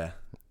 Yeah.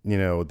 You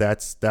know,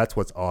 that's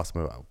what's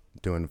awesome about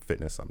doing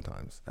fitness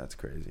sometimes. That's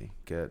crazy.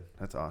 Good.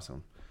 That's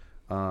awesome.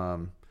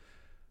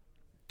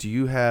 Do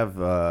you have,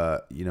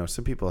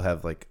 some people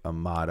have like a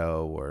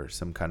motto or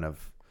some kind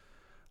of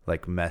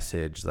like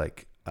message,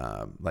 like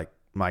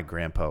my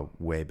grandpa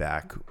way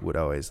back would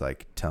always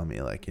like tell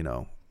me like,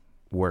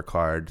 work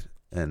hard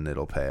and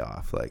it'll pay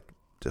off. Like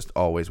just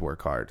always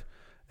work hard.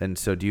 And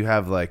so do you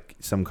have like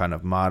some kind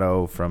of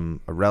motto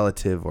from a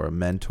relative or a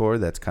mentor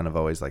that's kind of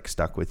always like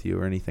stuck with you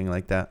or anything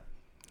like that?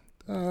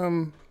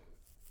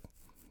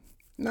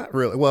 Not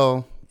really.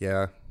 Well,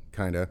 yeah,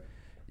 kind of.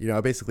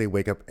 I basically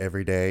wake up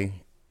every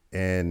day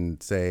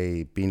and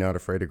say, be not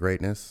afraid of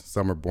greatness.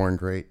 Some are born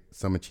great,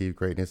 some achieve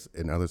greatness,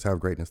 and others have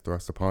greatness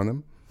thrust upon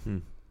them.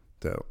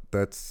 So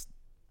that's,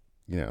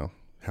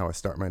 how I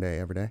start my day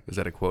every day. Is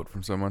that a quote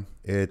from someone?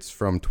 It's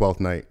from Twelfth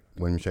Night,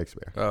 William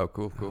Shakespeare. Oh,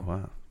 cool. Oh,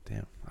 wow.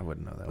 Damn. I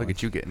wouldn't know that. Look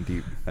at you getting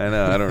deep. I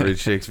know. I don't read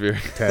Shakespeare.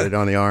 Tatted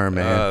on the arm,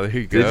 man. Oh, there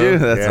you go. Did you?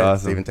 That's yeah,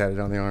 awesome. It's even tatted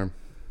on the arm.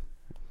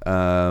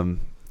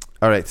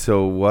 All right.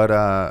 So what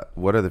are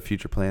the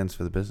future plans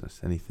for the business?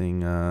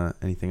 Anything on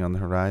the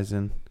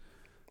horizon?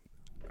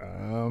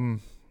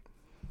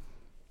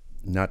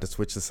 Not to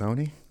switch to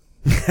Sony.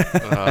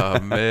 Oh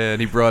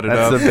man, he brought it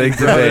That's up. the big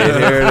debate.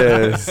 Here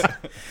it is.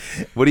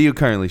 What do you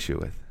currently shoot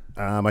with?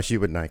 I shoot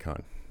with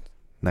Nikon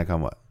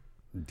Nikon what?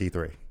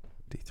 D3.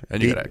 D3.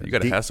 And you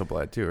got a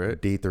Hasselblad too,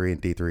 right? D3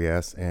 and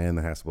D3S and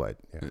the Hasselblad.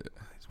 Yeah.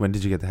 When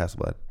did you get the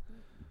Hasselblad?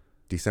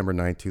 December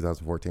 9th,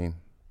 2014.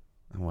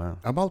 Oh, wow.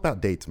 I'm all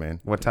about dates,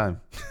 man. What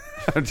time?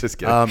 I'm just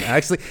kidding.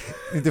 Actually,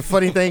 the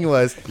funny thing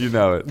was, you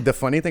know it. The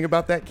funny thing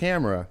about that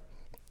camera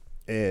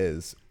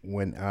is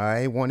when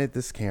I wanted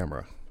this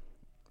camera.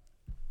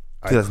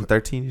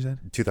 2013, you said?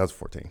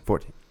 2014.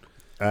 14.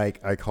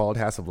 I called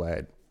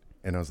Hasselblad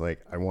and I was like,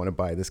 I want to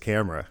buy this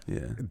camera.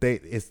 Yeah.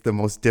 It's the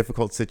most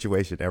difficult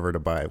situation ever to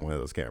buy one of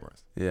those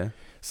cameras. Yeah.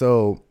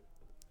 So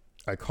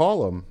I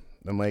call them.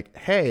 I'm like,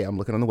 hey, I'm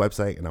looking on the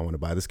website and I want to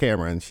buy this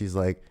camera. And she's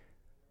like,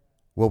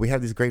 well, we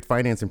have these great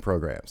financing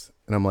programs.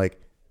 And I'm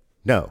like,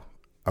 no,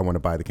 I want to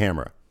buy the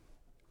camera.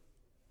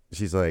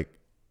 She's like,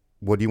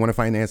 what do you want to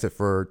finance it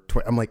for?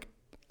 I'm like,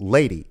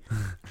 lady,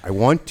 I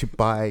want to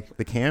buy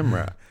the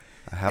camera.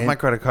 I have my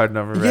credit card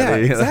number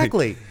ready. Yeah,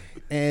 exactly.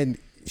 And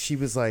she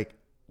was like,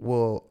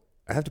 well,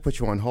 I have to put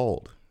you on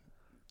hold.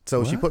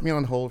 So she put me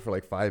on hold for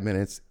like 5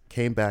 minutes,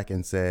 came back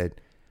and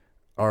said,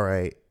 all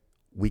right,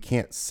 we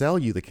can't sell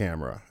you the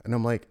camera. And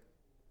I'm like,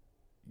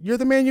 you're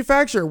the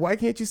manufacturer. Why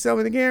can't you sell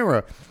me the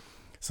camera?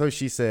 So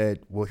she said,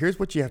 well, here's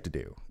what you have to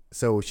do.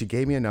 So she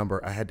gave me a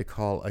number. I had to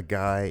call a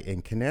guy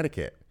in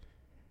Connecticut.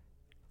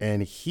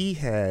 And he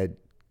had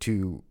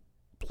to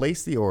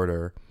place the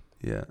order.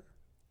 Yeah.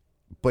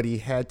 But he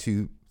had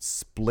to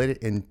split it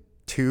in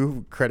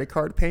 2 credit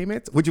card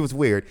payments, which was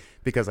weird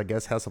because I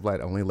guess Hasselblad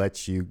only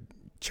lets you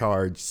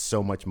charge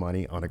so much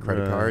money on a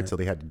credit card. So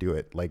they had to do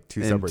it like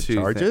 2 separate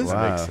charges.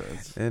 Wow. Makes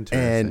sense. Interesting.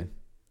 And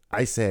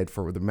I said,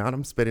 for the amount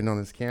I'm spending on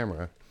this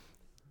camera,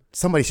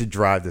 somebody should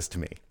drive this to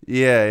me.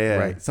 Yeah.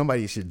 Right.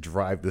 Somebody should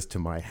drive this to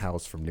my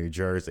house from New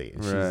Jersey.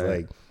 And she's Right.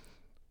 like,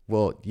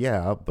 well,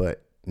 yeah,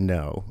 but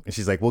no. And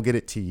she's like, we'll get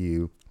it to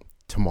you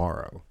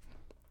tomorrow.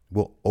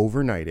 We'll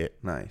overnight it.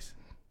 Nice.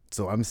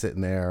 So I'm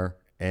sitting there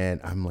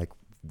and I'm like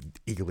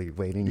eagerly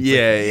waiting. Yeah, like,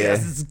 yeah.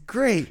 Yes, this is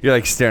great. You're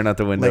like staring out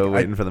the window Like,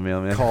 waiting for the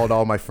mailman. Called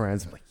all my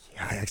friends. I'm like,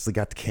 yeah, I actually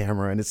got the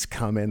camera and it's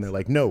coming. They're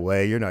like, no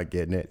way, you're not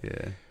getting it.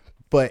 Yeah.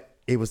 But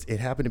it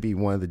happened to be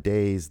one of the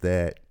days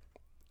that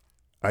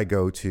I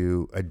go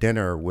to a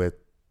dinner with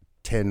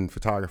 10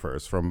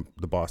 photographers from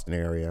the Boston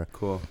area.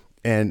 Cool.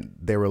 And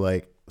they were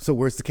like, so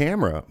where's the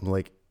camera? I'm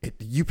like,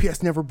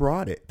 UPS never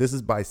brought it. This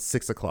is by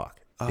 6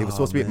 o'clock. It was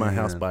supposed to be at my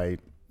house by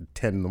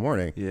 10 in the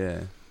morning.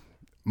 Yeah.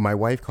 My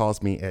wife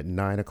calls me at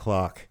 9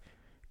 o'clock.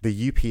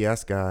 The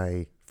UPS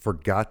guy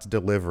forgot to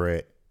deliver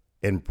it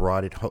and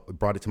brought it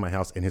to my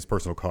house in his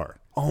personal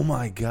car. Oh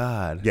my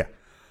God. Yeah.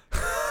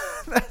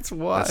 That's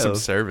wild. That's some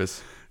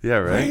service. Yeah,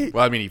 right?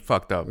 Well, I mean, he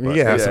fucked up. But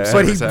Yeah, there's some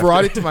but he service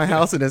brought after. it to my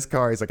house in his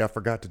car. He's like, I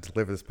forgot to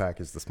deliver this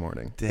package this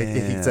morning. He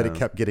said it Damn.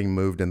 kept getting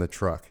moved in the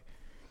truck.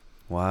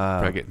 Wow.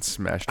 Probably getting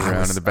smashed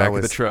around in the back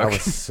of the truck. I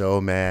was so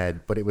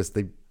mad, but it was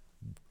the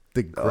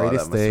greatest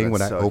must have thing been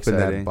when I so opened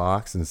exciting. that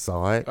box and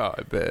saw it. Oh,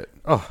 I bet.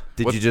 Oh,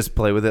 Did you just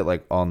play with it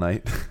like all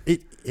night?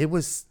 it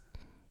was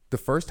the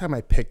first time I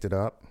picked it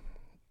up.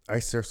 I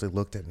seriously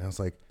looked at it and I was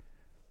like,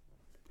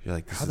 You're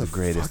like, this how is the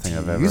greatest fuck do thing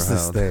I've you ever use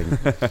held.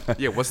 this thing?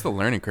 Yeah, what's the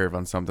learning curve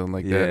on something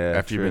like Yeah, that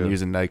after you've true. been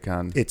using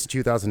Nikon? It's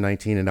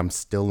 2019 and I'm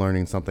still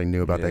learning something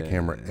new about that Yeah.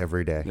 camera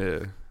every day.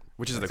 Yeah,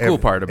 which is the cool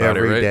part about it,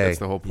 every right? day. That's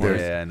the whole point.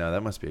 Yeah, no,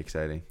 that must be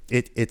exciting.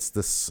 It's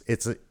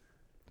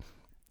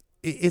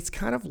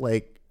kind of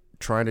like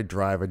trying to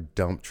drive a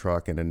dump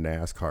truck in a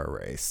NASCAR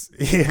race.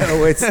 You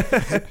know,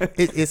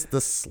 it's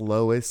the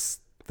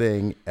slowest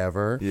thing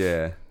ever.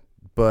 Yeah.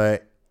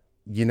 But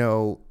you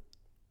know,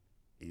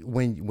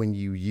 when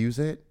you use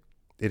it,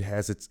 it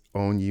has its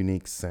own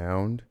unique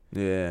sound,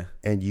 Yeah.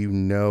 and you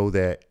know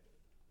that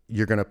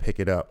you're going to pick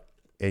it up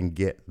and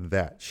get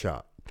that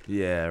shot.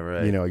 Yeah,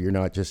 right. You know, you're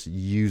not just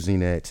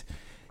using it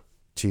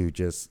to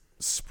just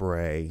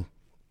spray.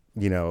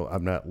 You know,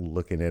 I'm not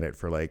looking at it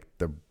for like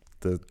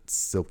the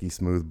silky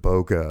smooth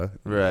bokeh.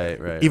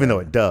 Right. Even though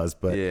it does,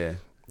 but yeah,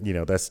 you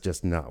know, that's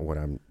just not what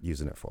I'm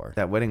using it for.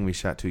 That wedding we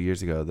shot 2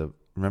 years ago,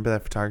 remember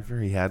that photographer?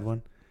 He had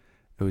one.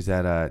 It was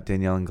at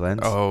Danielle and Glenn's.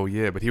 Oh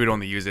yeah, but he would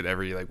only use it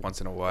every like once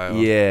in a while.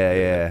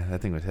 Yeah.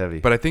 That thing was heavy.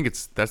 But I think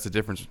that's the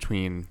difference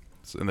between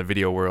in the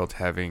video world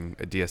having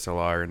a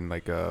DSLR and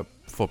like a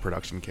full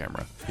production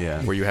camera.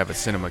 Yeah. Where you have a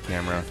cinema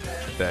camera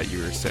that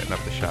you're setting up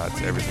the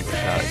shots, every single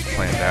shot is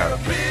planned out.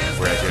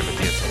 Whereas you have a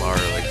DSLR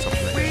or like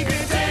something that you're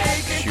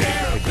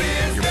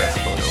shooting your best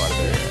photo out of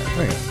there.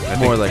 Right.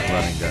 More like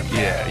running gun.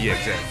 Yeah,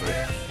 exactly.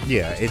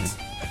 Yeah, it's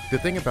the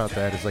thing about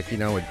that is like, you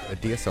know, a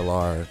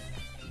DSLR,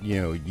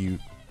 you know,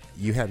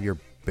 you have your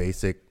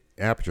basic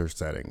aperture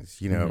settings.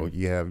 You know,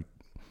 you have,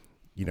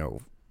 you know,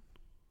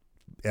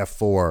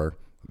 f4,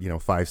 you know,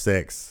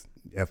 5.6,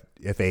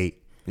 f8.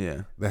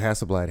 Yeah. The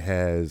Hasselblad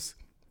has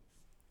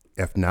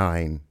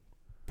f9,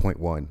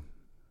 0.1,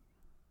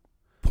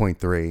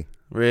 0.3.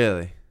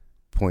 Really?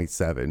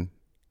 0.7.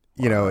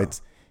 You know,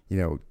 it's, you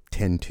know,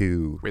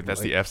 10.2. Wait,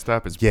 that's like, the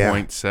f-stop is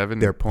 0.7?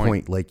 They're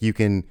point. Like you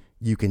can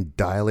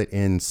dial it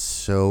in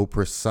so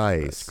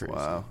precise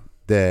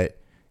that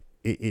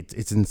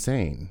it's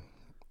insane.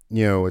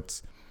 You know,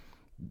 it's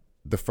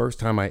the first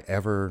time I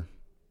ever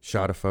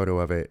shot a photo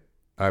of it.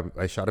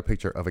 I shot a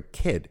picture of a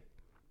kid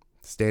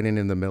standing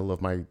in the middle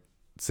of my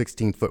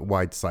 16-foot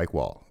wide cyc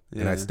wall,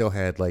 and I still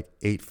had like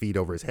 8 feet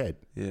over his head.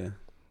 Yeah.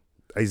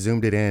 I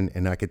zoomed it in,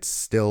 and I could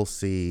still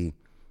see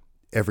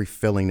every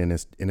filling in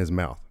his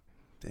mouth.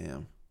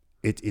 Damn.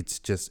 It's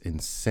just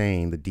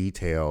insane, the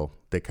detail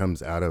that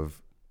comes out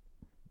of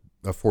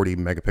a 40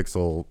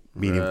 megapixel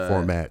medium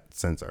format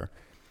sensor.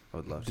 I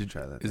would love to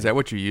try that. Is that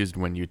what you used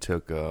when you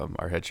took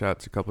our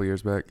headshots a couple of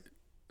years back?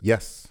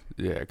 Yes.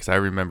 Yeah, because I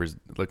remember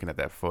looking at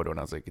that photo and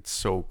I was like, it's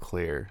so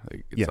clear.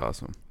 Like, it's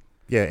awesome.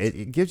 Yeah,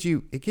 it gives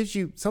you.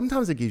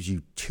 Sometimes it gives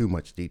you too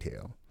much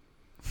detail.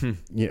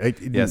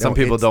 Some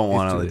people don't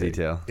want all the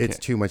detail. It's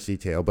too much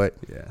detail, but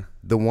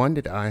the one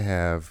that I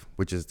have,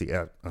 which is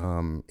the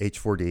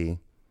H4D,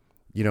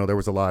 you know, there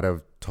was a lot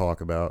of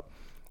talk about,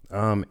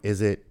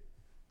 is it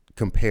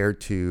compared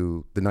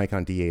to the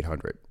Nikon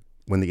D800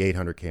 when the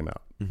 800 came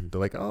out?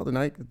 They're like, oh,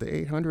 the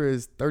 800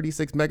 is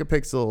 36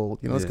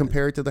 megapixel. You know, it's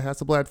compared to the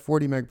Hasselblad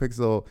 40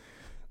 megapixel.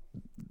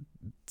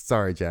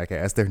 Sorry,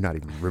 jackass, they're not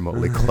even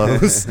remotely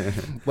close.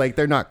 Like,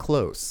 they're not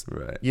close.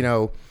 Right. You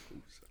know,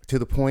 to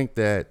the point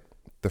that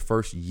the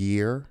first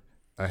year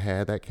I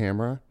had that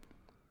camera,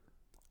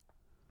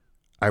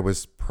 I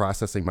was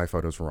processing my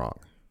photos wrong.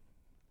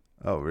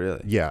 Oh,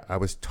 really? Yeah, I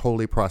was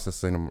totally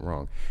processing them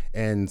wrong.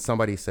 And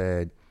somebody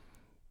said,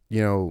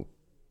 you know,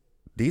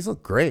 these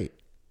look great,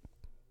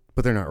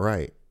 but they're not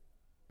right.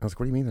 I was like,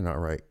 what do you mean they're not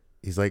right?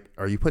 He's like,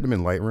 are you putting them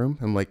in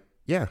Lightroom? I'm like,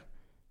 yeah.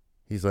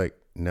 He's like,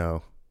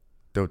 no,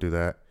 don't do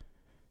that.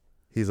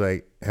 He's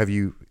like,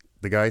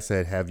 the guy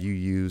said, have you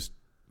used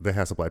the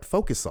Hasselblad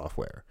focus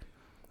software?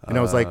 And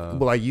I was like,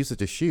 well, I use it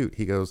to shoot.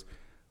 He goes,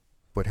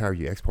 but how are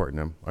you exporting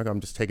them? Like,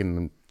 I'm just taking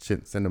them,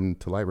 send them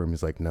to Lightroom.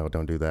 He's like, no,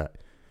 don't do that.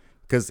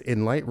 Because in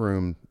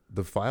Lightroom,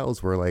 the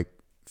files were like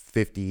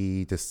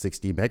 50 to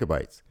 60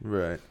 megabytes.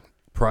 Right.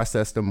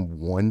 Processed them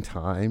one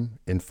time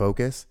in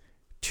focus,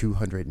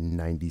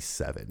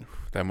 297.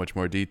 That much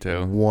more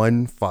detail.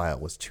 One file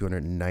was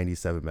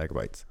 297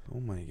 megabytes. Oh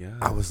my God.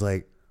 I was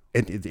like,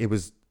 it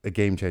was a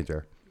game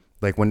changer.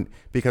 Like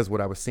because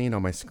what I was seeing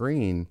on my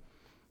screen,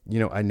 you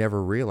know, I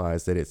never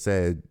realized that it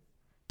said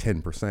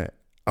 10%.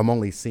 I'm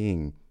only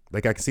seeing,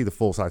 like, I can see the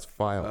full size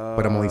file,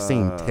 but I'm only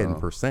seeing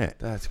 10%.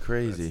 That's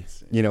crazy.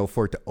 You know,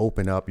 for it to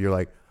open up, you're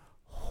like,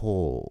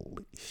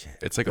 holy shit.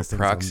 It's like a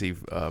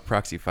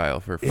proxy file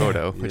for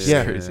photo, which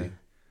is crazy.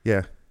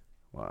 Yeah.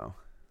 Wow.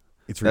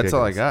 It's ridiculous. That's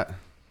all I got.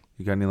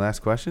 You got any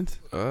last questions?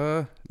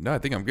 No, I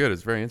think I'm good.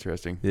 It's very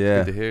interesting. Yeah.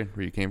 It's good to hear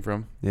where you came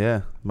from.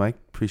 Yeah. Mike,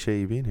 appreciate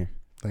you being here.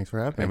 Thanks for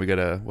having me.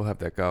 And we'll have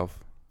that golf.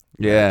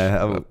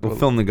 Yeah. We'll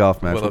film the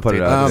golf match. We'll put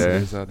it out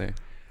there.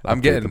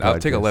 I'll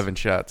take 11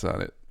 shots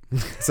on it.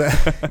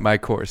 My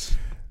course.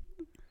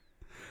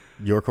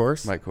 Your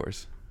course? My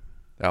course.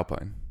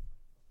 Alpine.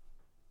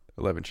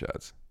 11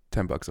 shots.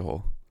 $10 a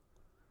hole.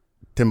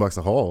 $10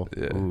 a hole?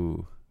 Yeah.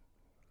 Ooh.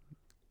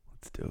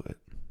 Let's do it.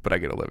 But I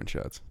get 11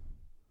 shots.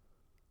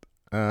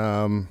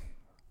 We'll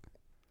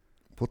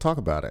talk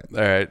about it.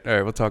 All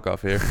right. We'll talk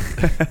off here.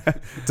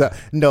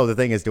 No, the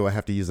thing is, do I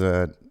have to use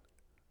a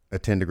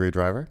 10-degree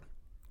driver?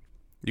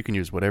 You can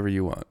use whatever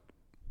you want.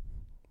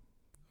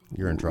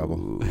 You're in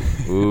trouble.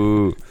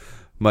 Ooh.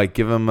 Mike,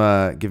 give him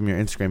your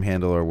Instagram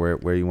handle or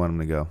where you want him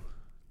to go.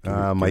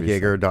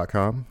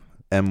 MikeYeager.com.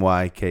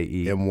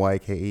 MYKE.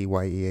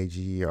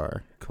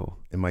 MYKEYEAGER. Cool.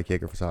 And Mike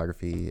Yeager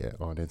Photography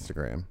on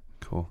Instagram.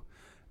 Cool.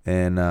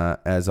 And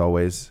as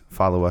always,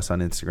 follow us on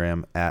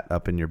Instagram at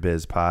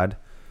UpInYourBizPod.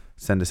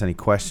 Send us any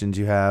questions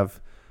you have.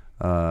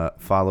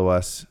 Follow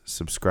us.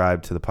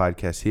 Subscribe to the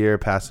podcast here.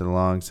 Pass it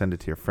along. Send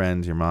it to your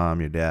friends, your mom,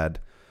 your dad,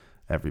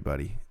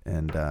 everybody.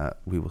 and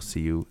we will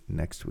see you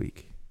next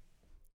week.